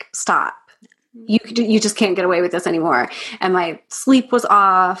like, stop. You just can't get away with this anymore. And my sleep was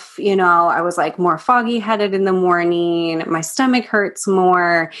off. You know, I was like more foggy headed in the morning. My stomach hurts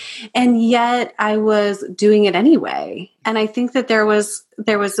more. And yet I was doing it anyway. And I think that there was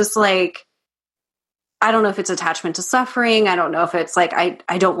this like, I don't know if it's attachment to suffering. I don't know if it's like,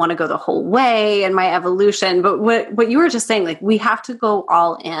 I don't want to go the whole way in my evolution, but what you were just saying, like, we have to go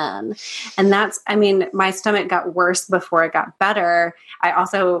all in. And that's, I mean, my stomach got worse before it got better. I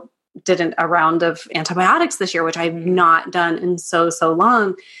also did a round of antibiotics this year, which I've not done in so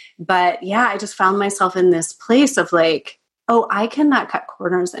long. But yeah, I just found myself in this place of like, oh, I cannot cut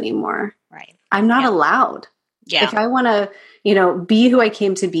corners anymore. Right. I'm not allowed. Yeah. If I want to, you know, be who I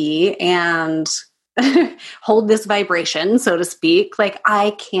came to be and hold this vibration, so to speak, like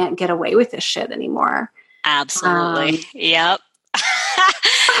I can't get away with this shit anymore. Absolutely. Yep.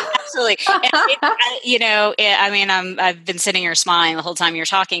 Absolutely. And I've been sitting here smiling the whole time you're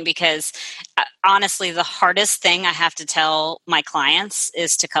talking, because honestly, the hardest thing I have to tell my clients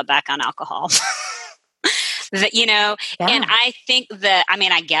is to cut back on alcohol. And I think that,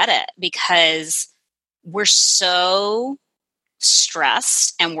 I get it, because we're so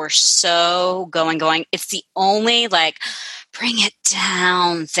stressed and we're so going. It's the only like bring it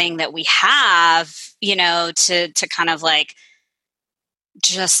down thing that we have, you know, to kind of like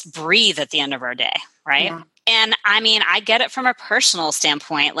just breathe at the end of our day. Right. Yeah. And I get it from a personal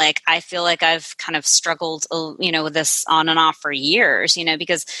standpoint. Like, I feel like I've kind of struggled, you know, with this on and off for years, you know,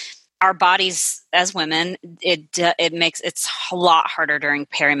 because our bodies as women, it makes it's a lot harder during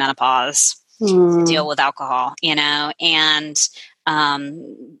perimenopause to deal with alcohol, you know. And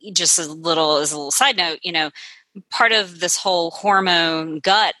just as a little side note, you know, part of this whole hormone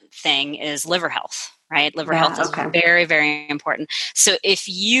gut thing is liver health, right? Liver health is very, very important. So if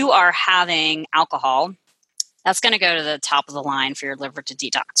you are having alcohol, that's going to go to the top of the line for your liver to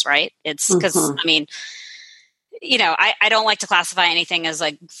detox, right? It's because, you know, I don't like to classify anything as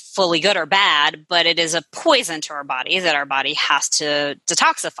like fully good or bad, but it is a poison to our body that our body has to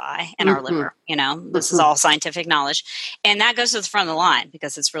detoxify in our liver. You know, this is all scientific knowledge. And that goes to the front of the line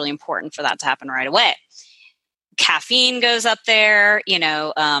because it's really important for that to happen right away. Caffeine goes up there, you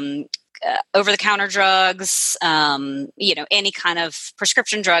know, over-the-counter drugs, you know, any kind of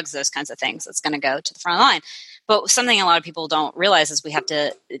prescription drugs, those kinds of things, that's going to go to the front of the line. But something a lot of people don't realize is we have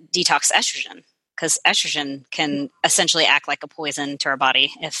to detox estrogen, because estrogen can essentially act like a poison to our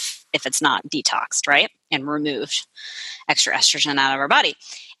body if it's not detoxed, right? And removed extra estrogen out of our body.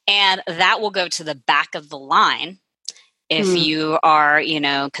 And that will go to the back of the line if you are, you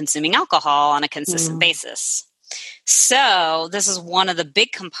know, consuming alcohol on a consistent basis. So this is one of the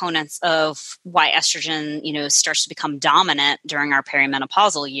big components of why estrogen, starts to become dominant during our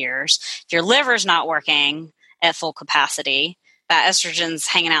perimenopausal years. If your liver's not working at full capacity, that estrogen's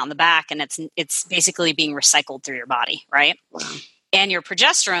hanging out in the back, and it's basically being recycled through your body, right? Wow. And your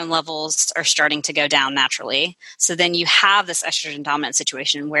progesterone levels are starting to go down naturally. So then you have this estrogen dominant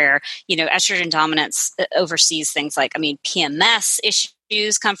situation where, estrogen dominance oversees things like, PMS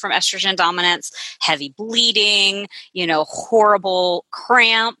issues come from estrogen dominance, heavy bleeding, horrible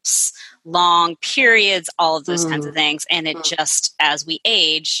cramps, long periods, all of those kinds of things. And it just, as we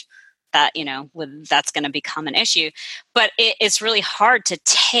age, that, that's going to become an issue. But it's really hard to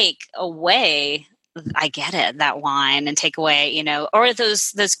take away, I get it, that wine, and take away, or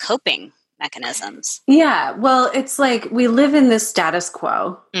those coping mechanisms. Yeah. Well, it's like we live in this status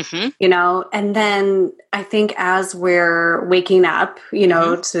quo, and then I think as we're waking up,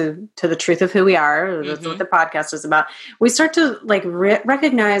 to the truth of who we are, that's what the podcast is about, we start to like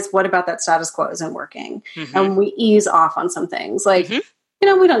recognize what about that status quo isn't working. And we ease off on some things like,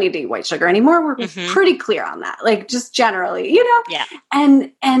 we don't need to eat white sugar anymore. We're pretty clear on that. Like just generally, Yeah.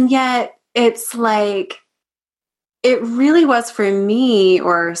 And yet, it's like, it really was for me,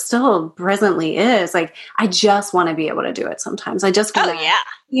 or still presently is, like, I just want to be able to do it sometimes. I just want to,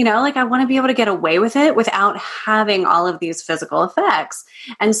 I want to be able to get away with it without having all of these physical effects.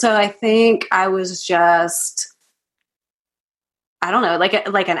 And so I think I was just, I don't know,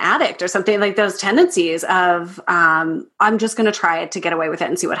 like an addict or something, like those tendencies of, I'm just going to try it to get away with it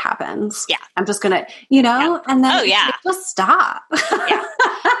and see what happens. Yeah. I'm just going to, and then just stop. Yeah.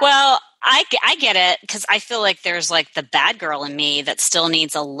 Well, I get it, because I feel like there's like the bad girl in me that still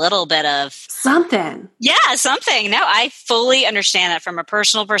needs a little bit of something. Yeah, something. No, I fully understand that from a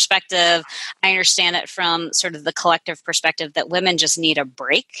personal perspective. I understand it from sort of the collective perspective that women just need a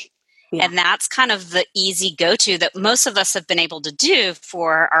break. Yeah. And that's kind of the easy go-to that most of us have been able to do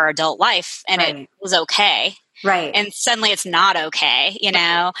for our adult life. And it was okay. Right. And suddenly it's not okay,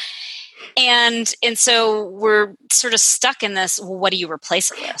 And so we're sort of stuck in this, well, what do you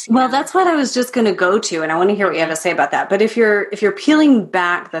replace it with? Well, that's what I was just going to go to, and I want to hear what you have to say about that. But if you're peeling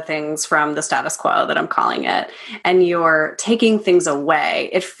back the things from the status quo that I'm calling it, and you're taking things away,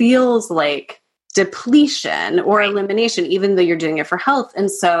 it feels like depletion or elimination, even though you're doing it for health. And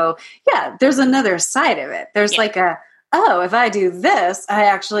so, there's another side of it. There's like if I do this, I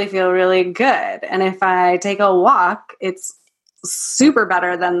actually feel really good. And if I take a walk, it's super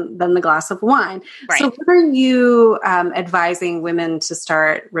better than the glass of wine. Right. So what are you advising women to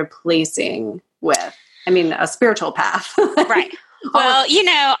start replacing with? A spiritual path. Right. Well,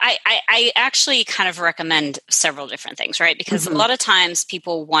 I actually kind of recommend several different things, right? Because a lot of times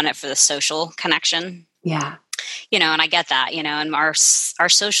people want it for the social connection. Yeah. And I get that, and our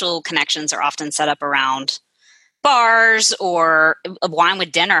social connections are often set up around bars or a wine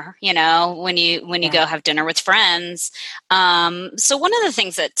with dinner, when you go have dinner with friends. So one of the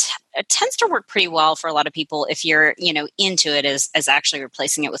things that tends to work pretty well for a lot of people, if you're, into it, is actually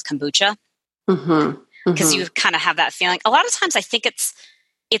replacing it with kombucha. Because you kind of have that feeling. A lot of times I think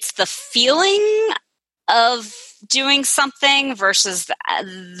it's the feeling of doing something versus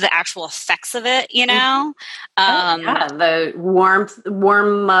the actual effects of it, the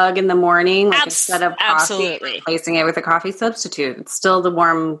warm mug in the morning, like instead of coffee, replacing it with a coffee substitute. It's still the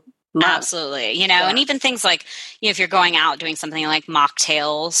warm mug. Absolutely. And even things like, if you're going out doing something like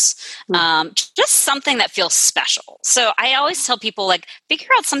mocktails, just something that feels special. So I always tell people, like, figure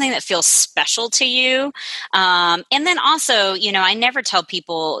out something that feels special to you. And then also, I never tell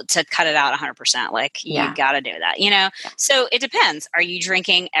people to cut it out 100%. Like, you got to do that, So it depends. Are you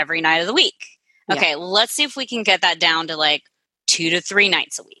drinking every night of the week? Okay, let's see if we can get that down to like 2 to 3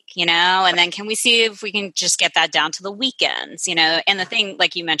 nights a week, and then can we see if we can just get that down to the weekends, and the thing,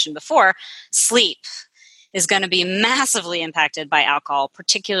 like you mentioned before, sleep is going to be massively impacted by alcohol,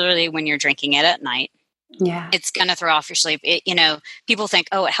 particularly when you're drinking it at night. Yeah. It's going to throw off your sleep. People think,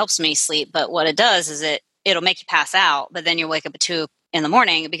 oh, it helps me sleep. But what it does is it'll make you pass out, but then you wake up at 2 in the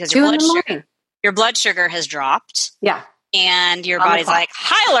morning because your blood sugar has dropped. Yeah. And your body's like,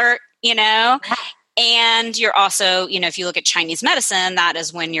 high alert, And you're also, if you look at Chinese medicine, that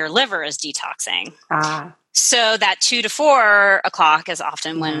is when your liver is detoxing. So that 2 to 4 o'clock is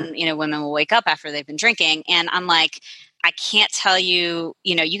often when, women will wake up after they've been drinking. And I'm like, I can't tell you,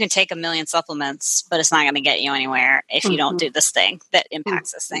 you can take a million supplements, but it's not going to get you anywhere if you don't do this thing that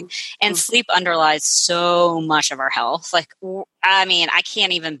impacts this thing. And sleep underlies so much of our health. Like, I mean, I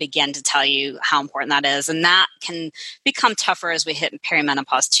can't even begin to tell you how important that is. And that can become tougher as we hit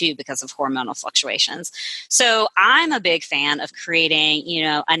perimenopause too, because of hormonal fluctuations. So I'm a big fan of creating,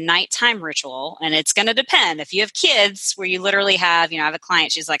 a nighttime ritual. And it's going to depend. If you have kids where you literally have, I have a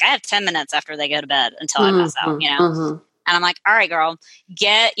client, she's like, I have 10 minutes after they go to bed until I pass out, And I'm like, all right, girl,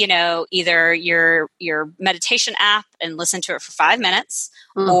 get, either your meditation app and listen to it for 5 minutes.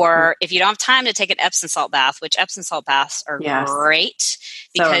 Or if you don't have time to take an Epsom salt bath, which Epsom salt baths are great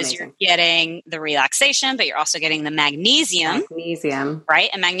because you're getting the relaxation, but you're also getting the magnesium. Right?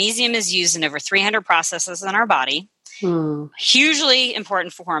 And magnesium is used in over 300 processes in our body. Hugely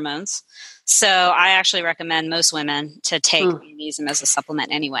important for hormones. So I actually recommend most women to take magnesium as a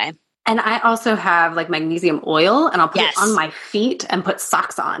supplement anyway. And I also have like magnesium oil, and I'll put it on my feet and put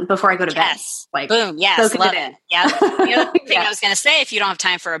socks on before I go to bed. Like, boom, yes, love it. Yeah. The other thing I was going to say, if you don't have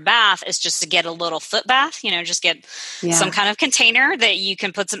time for a bath, is just to get a little foot bath. Just get some kind of container that you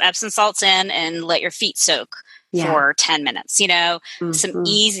can put some Epsom salts in and let your feet soak for 10 minutes. Some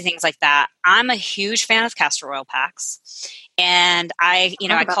easy things like that. I'm a huge fan of castor oil packs, and I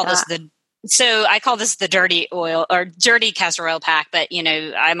call this I call this the dirty oil or dirty castor oil pack, but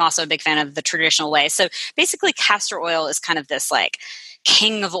I'm also a big fan of the traditional way. So basically castor oil is kind of this like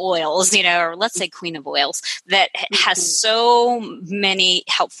king of oils, or let's say queen of oils that has so many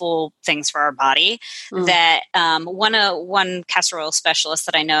helpful things for our body that one castor oil specialist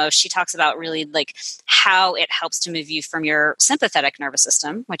that I know, she talks about really like how it helps to move you from your sympathetic nervous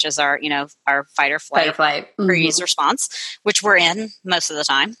system, which is our fight or flight freeze response, which we're in most of the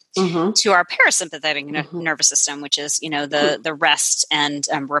time, to our parasympathetic nervous system, which is, the rest and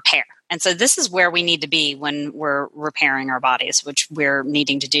repair. And so this is where we need to be when we're repairing our bodies, which we're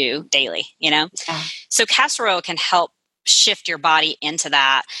needing to do daily, So castor oil can help shift your body into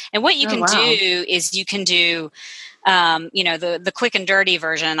that. And what you can do is you can do, the quick and dirty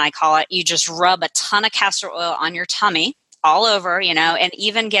version, I call it, you just rub a ton of castor oil on your tummy all over, and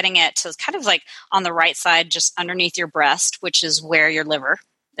even getting it to kind of like on the right side, just underneath your breast, which is where your liver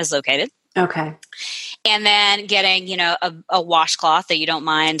is located. Okay. And then getting, a washcloth that you don't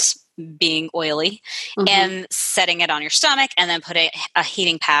mind being oily and setting it on your stomach, and then put a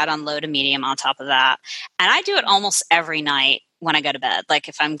heating pad on low to medium on top of that. And I do it almost every night when I go to bed, like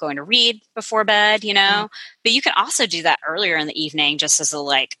if I'm going to read before bed, but you can also do that earlier in the evening, just as a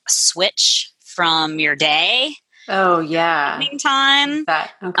like switch from your day. Oh yeah. Evening time.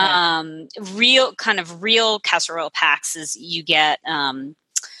 Okay. Real castor oil packs is you get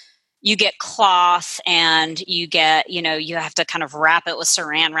cloth, and you get, you have to kind of wrap it with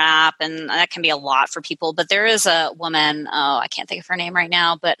saran wrap, and that can be a lot for people. But there is a woman, I can't think of her name right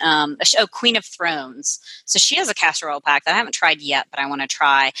now, but Queen of Thrones. So she has a castor oil pack that I haven't tried yet, but I want to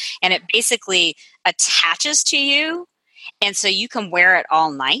try. And it basically attaches to you, and so you can wear it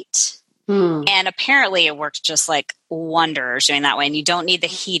all night. And apparently it works just like wonders doing that way, and you don't need the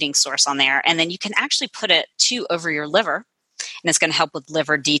heating source on there. And then you can actually put it too over your liver, and it's going to help with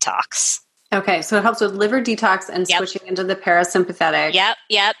liver detox. Okay, so it helps with liver detox and switching into the parasympathetic.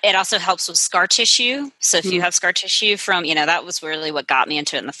 Yep. It also helps with scar tissue. So if you have scar tissue from, that was really what got me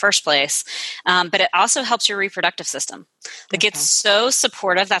into it in the first place. But it also helps your reproductive system. Like it's so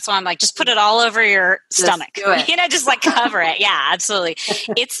supportive. That's why I'm like, just put it all over your stomach. Do it. Just like cover it. Yeah, absolutely.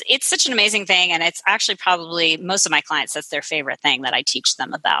 It's such an amazing thing. And it's actually probably most of my clients, that's their favorite thing that I teach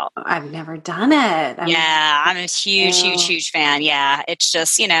them about. I've never done it. I'm a huge fan. Yeah. It's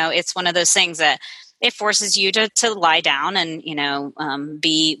just, it's one of those things that it forces you to lie down and,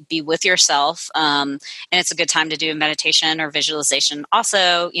 be with yourself. And it's a good time to do a meditation or visualization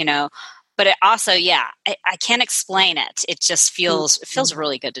also, but it also, I can't explain it. It just feels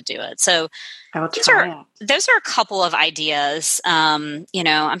really good to do it. So I will try those are a couple of ideas. I'm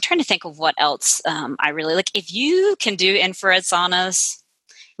trying to think of what else I really like. If you can do infrared saunas,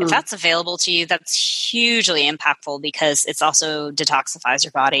 if that's available to you, that's hugely impactful because it's also detoxifies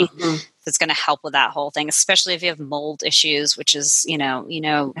your body. It's going to help with that whole thing, especially if you have mold issues, which is, here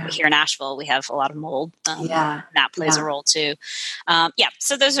in Asheville, we have a lot of mold. That plays a role too.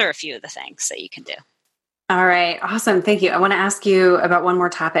 So those are a few of the things that you can do. All right. Awesome. Thank you. I want to ask you about one more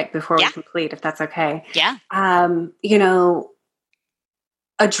topic before we complete, if that's okay. Yeah.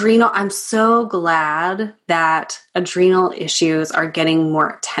 Adrenal, I'm so glad that adrenal issues are getting more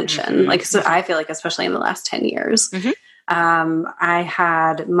attention. So I feel like, especially in the last 10 years, I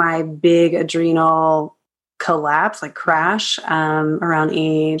had my big adrenal collapse, like crash, around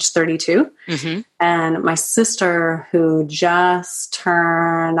age 32. Mm-hmm. And my sister, who just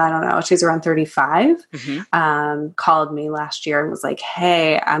turned, I don't know, she's around 35, called me last year and was like,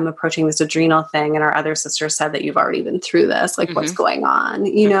 hey, I'm approaching this adrenal thing. And our other sister said that you've already been through this. Like, what's going on?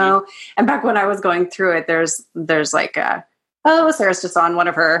 You know? And back when I was going through it, there's like oh, Sarah's just on one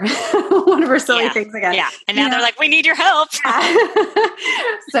of her silly things again. Yeah. And now they're like, we need your help.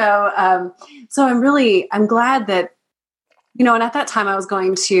 So I'm glad that, you know, and at that time I was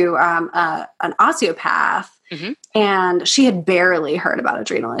going to an osteopath, and she had barely heard about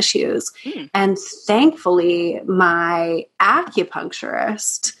adrenal issues. And thankfully my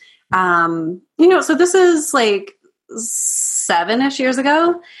acupuncturist, you know, so this is like 7-ish years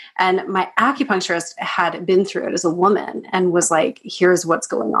ago, and my acupuncturist had been through it as a woman and was like, here's what's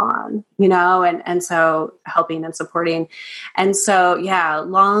going on, you know, and so helping and supporting. And so, yeah, a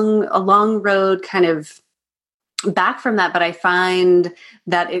long road kind of back from that, but I find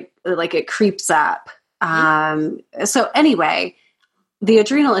that it creeps up. So anyway, the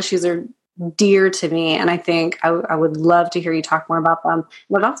adrenal issues are dear to me, and I think I would love to hear you talk more about them. I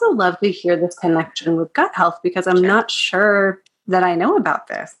would also love to hear this connection with gut health, because I'm not sure that I know about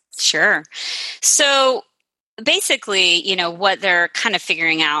this. Sure. So basically, you know, what they're kind of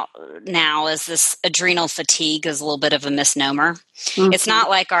figuring out now is this adrenal fatigue is a little bit of a misnomer. It's not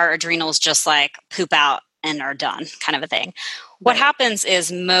like our adrenals just like poop out and are done kind of a thing. What happens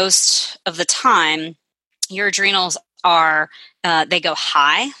is most of the time your adrenals are, they go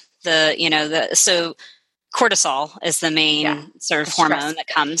high. So cortisol is the main sort of hormone that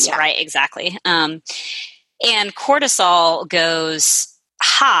comes, right? Exactly. And cortisol goes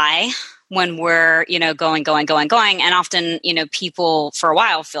high when we're, you know, going. And often, you know, people for a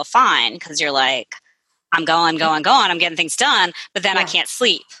while feel fine because you're like, I'm going. I'm getting things done, but then I can't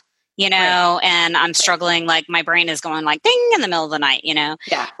sleep, you know, and I'm struggling. Like my brain is going like ding in the middle of the night, you know?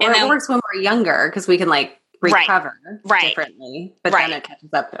 Yeah. Or it works when we're younger because we can like recover differently, but then it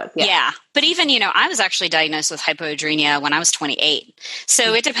catches up to us. Yeah. But even, you know, I was actually diagnosed with hypoadrenia when I was 28.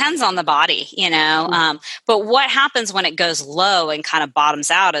 So it depends on the body, you know. But what happens when it goes low and kind of bottoms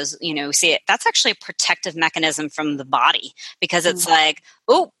out is, you know, see it, that's actually a protective mechanism from the body, because it's like,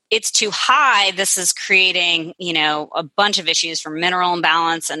 oh, it's too high. This is creating, you know, a bunch of issues for mineral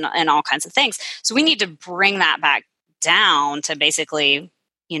imbalance and all kinds of things. So we need to bring that back down to basically,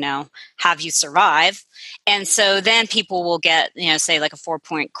 you know, have you survive. And so then people will get, you know, say like a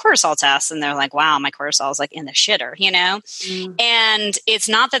 4-point cortisol test, and they're like, wow, my cortisol is like in the shitter, you know? And it's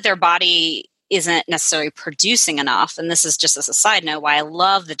not that their body isn't necessarily producing enough. And this is just as a side note why I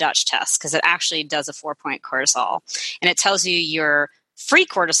love the Dutch test, because it actually does a 4-point cortisol, and it tells you your free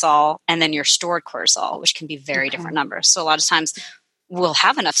cortisol and then your stored cortisol, which can be very different numbers. So a lot of times we'll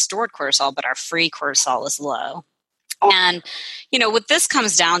have enough stored cortisol, but our free cortisol is low. And, you know, what this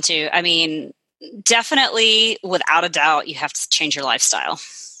comes down to, I mean, definitely without a doubt, you have to change your lifestyle.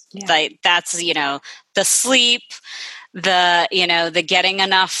 Like that's, you know, the sleep, the getting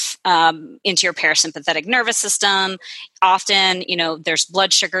enough into your parasympathetic nervous system. Often, you know, there's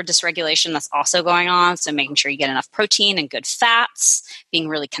blood sugar dysregulation that's also going on. So making sure you get enough protein and good fats, being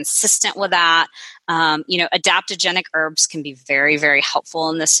really consistent with that. You know, adaptogenic herbs can be very, very helpful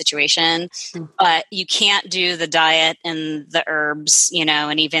in this situation, but you can't do the diet and the herbs, you know,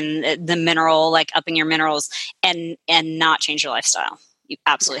 and even the mineral, like upping your minerals and not change your lifestyle. You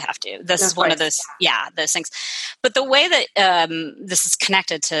absolutely have to. This is one of those, those things. But the way that this is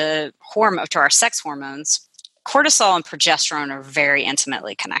connected to our sex hormones, cortisol and progesterone are very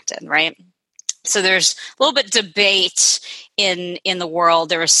intimately connected, right? So there's a little bit of debate in the world.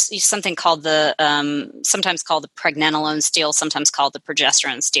 There was something called sometimes called the pregnenolone steal, sometimes called the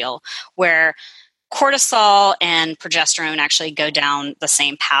progesterone steal, where cortisol and progesterone actually go down the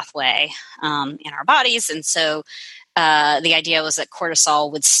same pathway in our bodies. And so the idea was that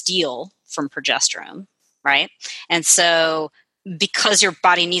cortisol would steal from progesterone, right? And so because your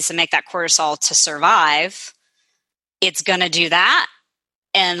body needs to make that cortisol to survive, it's going to do that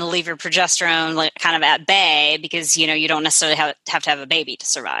and leave your progesterone like kind of at bay, because, you know, you don't necessarily have to have a baby to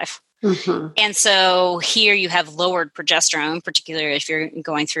survive. And so here you have lowered progesterone, particularly if you're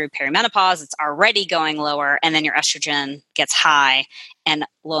going through perimenopause, it's already going lower, and then your estrogen gets high, and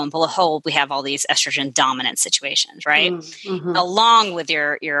lo and behold, we have all these estrogen dominant situations, right? Along with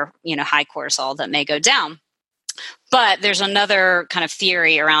your you know, high cortisol that may go down. But there's another kind of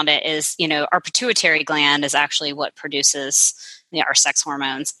theory around it is, you know, our pituitary gland is actually what produces, you know, our sex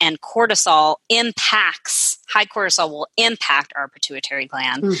hormones, and high cortisol will impact our pituitary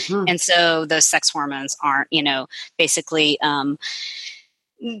gland. And so those sex hormones aren't, you know, basically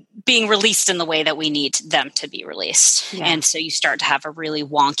being released in the way that we need them to be released. Yeah. And so you start to have a really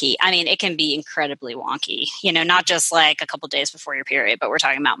wonky, I mean, it can be incredibly wonky, not just like a couple of days before your period, but we're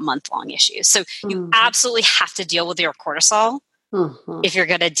talking about month-long issues. So you absolutely have to deal with your cortisol if you're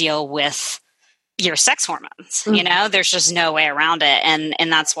going to deal with your sex hormones. There's just no way around it.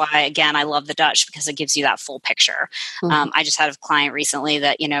 And that's why, again, I love the Dutch, because it gives you that full picture. I just had a client recently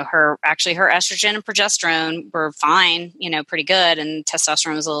that, her estrogen and progesterone were fine, pretty good. And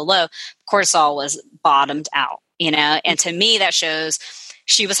testosterone was a little low. Cortisol was bottomed out, and to me, that shows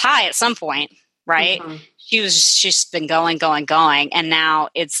she was high at some point, right? She's been going. And now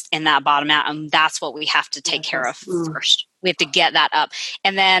it's in that bottom out. And that's what we have to take care of first. We have to get that up.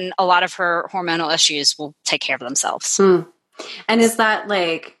 And then a lot of her hormonal issues will take care of themselves. And is that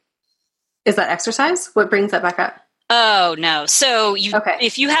exercise? What brings that back up? Oh, no. So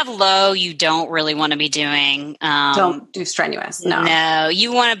if you have low, you don't really want to be doing. Don't do strenuous. No,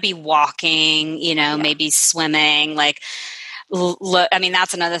 you want to be walking, maybe swimming,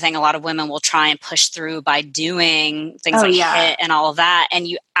 that's another thing. A lot of women will try and push through by doing things HIIT and all of that. And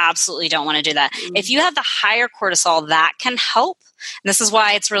you absolutely don't want to do that. If you have the higher cortisol, that can help. And this is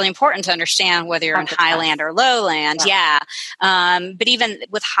why it's really important to understand whether you're in highland or lowland. But even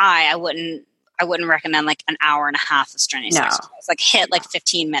with high, I wouldn't recommend like an hour and a half of strenuous exercise. Like HIIT, like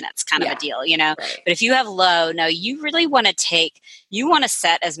 15 minutes kind of a deal, Right. But if you have low, no, you really want to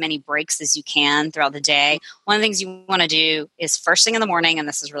set as many breaks as you can throughout the day. One of the things you want to do is first thing in the morning, and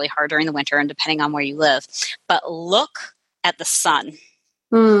this is really hard during the winter and depending on where you live, but look at the sun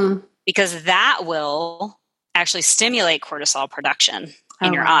because that will actually stimulate cortisol production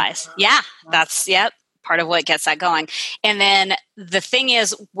in your eyes. Yeah, that's, part of what gets that going. And then the thing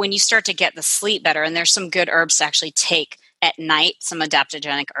is, when you start to get the sleep better, and there's some good herbs to actually take at night, some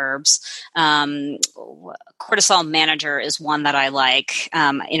adaptogenic herbs. Cortisol Manager is one that I like.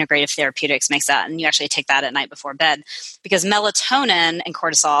 Integrative Therapeutics makes that, and you actually take that at night before bed because melatonin and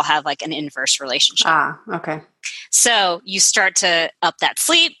cortisol have like an inverse relationship. Okay. So you start to up that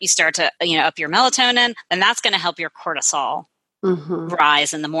sleep, you start to up your melatonin, and that's going to help your cortisol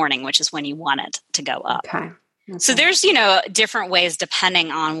rise in the morning, which is when you want it to go up. Okay. So there's, different ways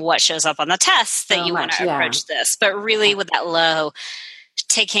depending on what shows up on the test that you want to approach this. But really with that low,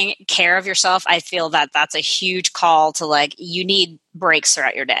 taking care of yourself, I feel that that's a huge call to you need breaks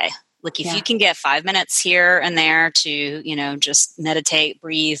throughout your day. If you can get 5 minutes here and there to, just meditate,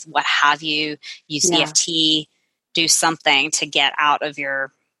 breathe, what have you, use EFT, do something to get out of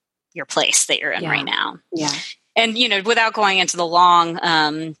your place that you're in right now. Yeah. And, without going into the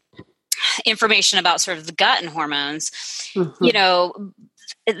long information about sort of the gut and hormones,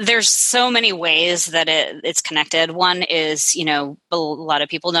 there's so many ways that it's connected. One is, a lot of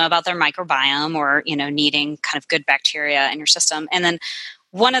people know about their microbiome or, needing kind of good bacteria in your system. And then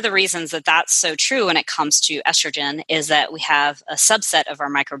one of the reasons that that's so true when it comes to estrogen is that we have a subset of our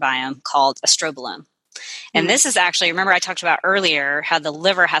microbiome called estrobolome. And this is actually, remember I talked about earlier how the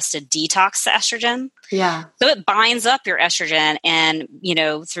liver has to detox the estrogen. Yeah. So it binds up your estrogen and,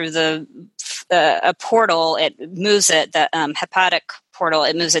 through a portal, it moves it, the hepatic portal,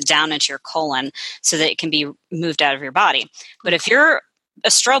 it moves it down into your colon so that it can be moved out of your body. But if your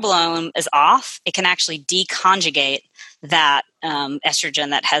estrobolome is off, it can actually deconjugate that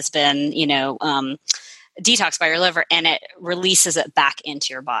estrogen that has been, detoxed by your liver, and it releases it back into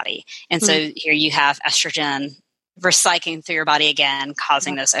your body. And so here you have estrogen recycling through your body again,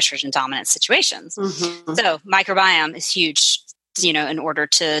 causing those estrogen dominant situations. So microbiome is huge, in order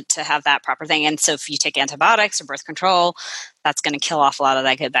to have that proper thing. And so if you take antibiotics or birth control, that's going to kill off a lot of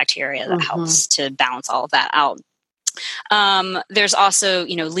that good bacteria that helps to balance all of that out. There's also,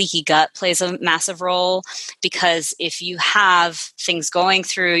 leaky gut plays a massive role because if you have things going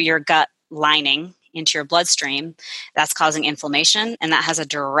through your gut lining into your bloodstream, that's causing inflammation, and that has a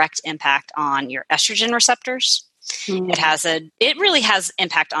direct impact on your estrogen receptors. It really has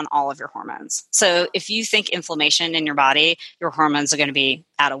impact on all of your hormones. So if you think inflammation in your body, your hormones are going to be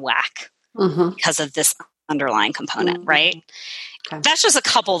out of whack because of this underlying component, right? Okay. That's just a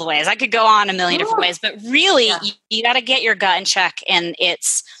couple of the ways. I could go on a million different ways, but really you got to get your gut in check, and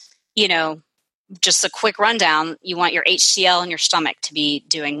it's, just a quick rundown. You want your HCl in your stomach to be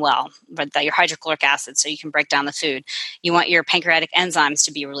doing well, but that your hydrochloric acid, so you can break down the food. You want your pancreatic enzymes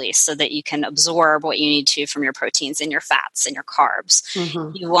to be released so that you can absorb what you need to from your proteins and your fats and your carbs.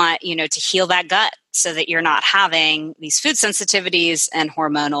 You want, to heal that gut so that you're not having these food sensitivities and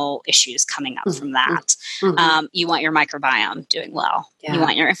hormonal issues coming up from that. You want your microbiome doing well. You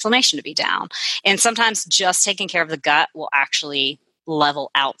want your inflammation to be down. And sometimes just taking care of the gut will actually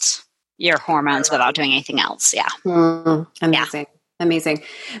level out your hormones without doing anything else. Yeah. Amazing. Amazing.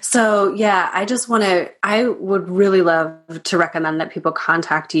 So yeah, I would really love to recommend that people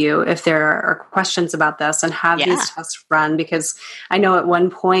contact you if there are questions about this and have these tests run, because I know at one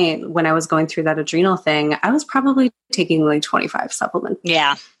point when I was going through that adrenal thing, I was probably taking like 25 supplements.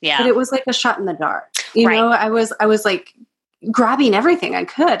 Yeah. Yeah. But it was like a shot in the dark. You know, I was like grabbing everything I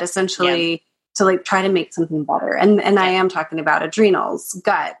could essentially to like try to make something better. And I am talking about adrenals,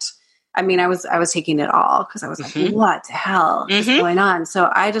 gut. I mean, I was taking it all because I was like, what the hell is going on? So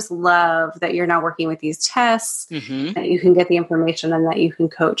I just love that you're now working with these tests, that you can get the information and that you can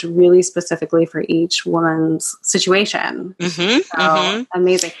coach really specifically for each woman's situation. So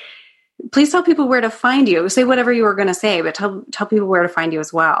amazing. Please tell people where to find you. Say whatever you were going to say, but tell people where to find you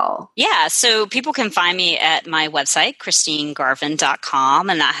as well. Yeah. So people can find me at my website,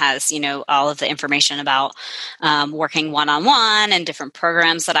 ChristineGarvin.com. And that has, all of the information about working one-on-one and different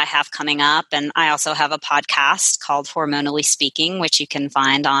programs that I have coming up. And I also have a podcast called Hormonally Speaking, which you can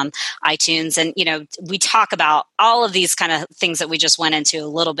find on iTunes. And, we talk about all of these kind of things that we just went into a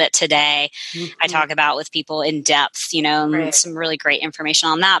little bit today. I talk about with people in depth, and some really great information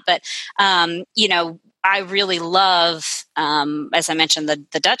on that. But I really love, as I mentioned,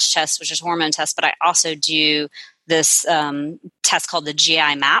 the Dutch test, which is hormone test, but I also do this test called the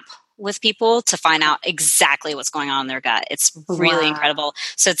GI map with people to find out exactly what's going on in their gut. It's really incredible.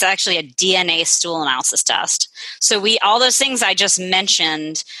 So it's actually a DNA stool analysis test. So all those things I just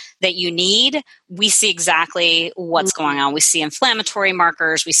mentioned that you need, we see exactly what's going on. We see inflammatory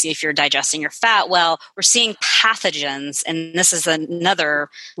markers. We see if you're digesting your fat well. We're seeing pathogens. And this is another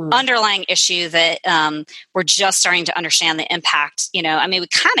underlying issue that we're just starting to understand the impact. We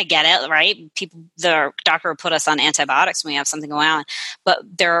kind of get it, right? The doctor will put us on antibiotics when we have something going on. But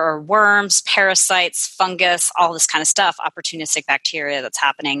there are worms, parasites, fungus, all this kind of stuff, opportunistic bacteria that's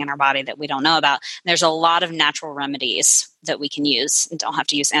happening in our body that we don't know about. And there's a lot of natural remedies that we can use and don't have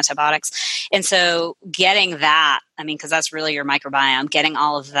to use antibiotics. And so getting that, because that's really your microbiome, getting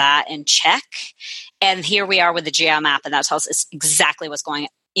all of that in check. And here we are with the GI map, and that tells us exactly what's going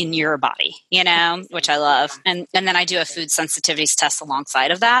in your body, which I love. And then I do a food sensitivities test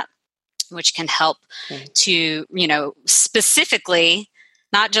alongside of that, which can help to, specifically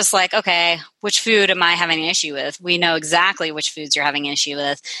not just like, okay, which food am I having an issue with? We know exactly which foods you're having an issue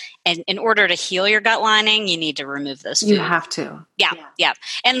with. And in order to heal your gut lining, you need to remove those foods. You have to. Yeah.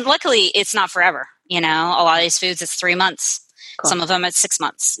 And luckily, it's not forever. A lot of these foods, it's 3 months. Cool. Some of them, it's 6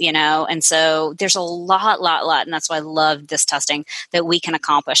 months, And so there's a lot. And that's why I love this testing that we can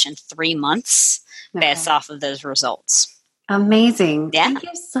accomplish in 3 months based off of those results. Amazing. Yeah. Thank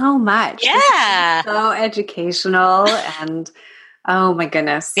you so much. Yeah. So educational and... Oh my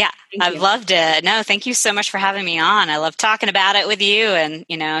goodness. Yeah, I've loved it. No, thank you so much for having me on. I love talking about it with you and,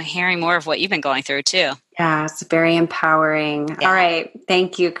 hearing more of what you've been going through too. Yeah, it's very empowering. Yeah. All right.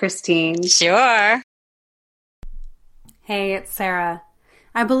 Thank you, Christine. Sure. Hey, it's Sarah.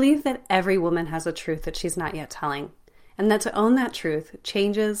 I believe that every woman has a truth that she's not yet telling, and that to own that truth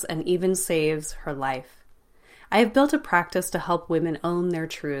changes and even saves her life. I have built a practice to help women own their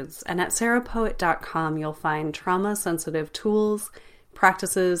truths, and at sarahpoet.com you'll find trauma-sensitive tools,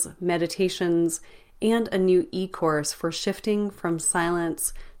 practices, meditations, and a new e-course for shifting from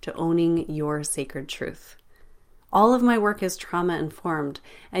silence to owning your sacred truth. All of my work is trauma-informed,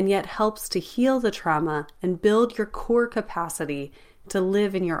 and yet helps to heal the trauma and build your core capacity to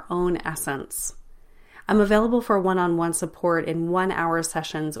live in your own essence. I'm available for one-on-one support in 1-hour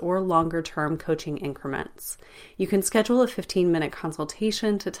sessions or longer-term coaching increments. You can schedule a 15-minute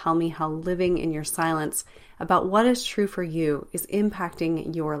consultation to tell me how living in your silence about what is true for you is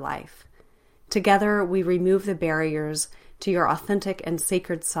impacting your life. Together, we remove the barriers to your authentic and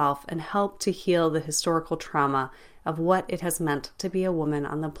sacred self and help to heal the historical trauma of what it has meant to be a woman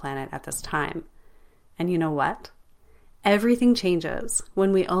on the planet at this time. And you know what? Everything changes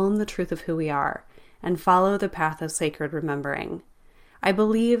when we own the truth of who we are and follow the path of sacred remembering. I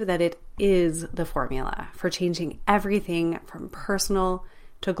believe that it is the formula for changing everything from personal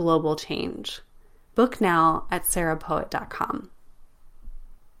to global change. Book now at sarahpoet.com.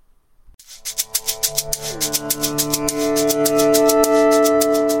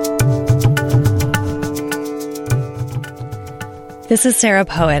 This is Sarah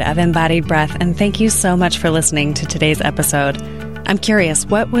Poet of Embodied Breath, and thank you so much for listening to today's episode. I'm curious,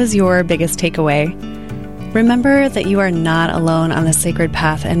 what was your biggest takeaway? Remember that you are not alone on the sacred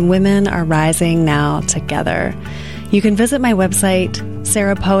path, and women are rising now together. You can visit my website,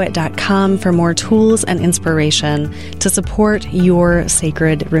 sarahpoet.com, for more tools and inspiration to support your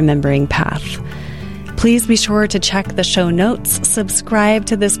sacred remembering path. Please be sure to check the show notes, subscribe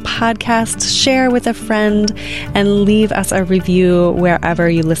to this podcast, share with a friend, and leave us a review wherever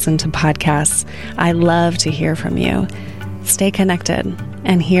you listen to podcasts. I love to hear from you. Stay connected,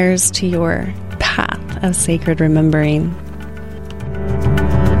 and here's to your path of sacred remembering.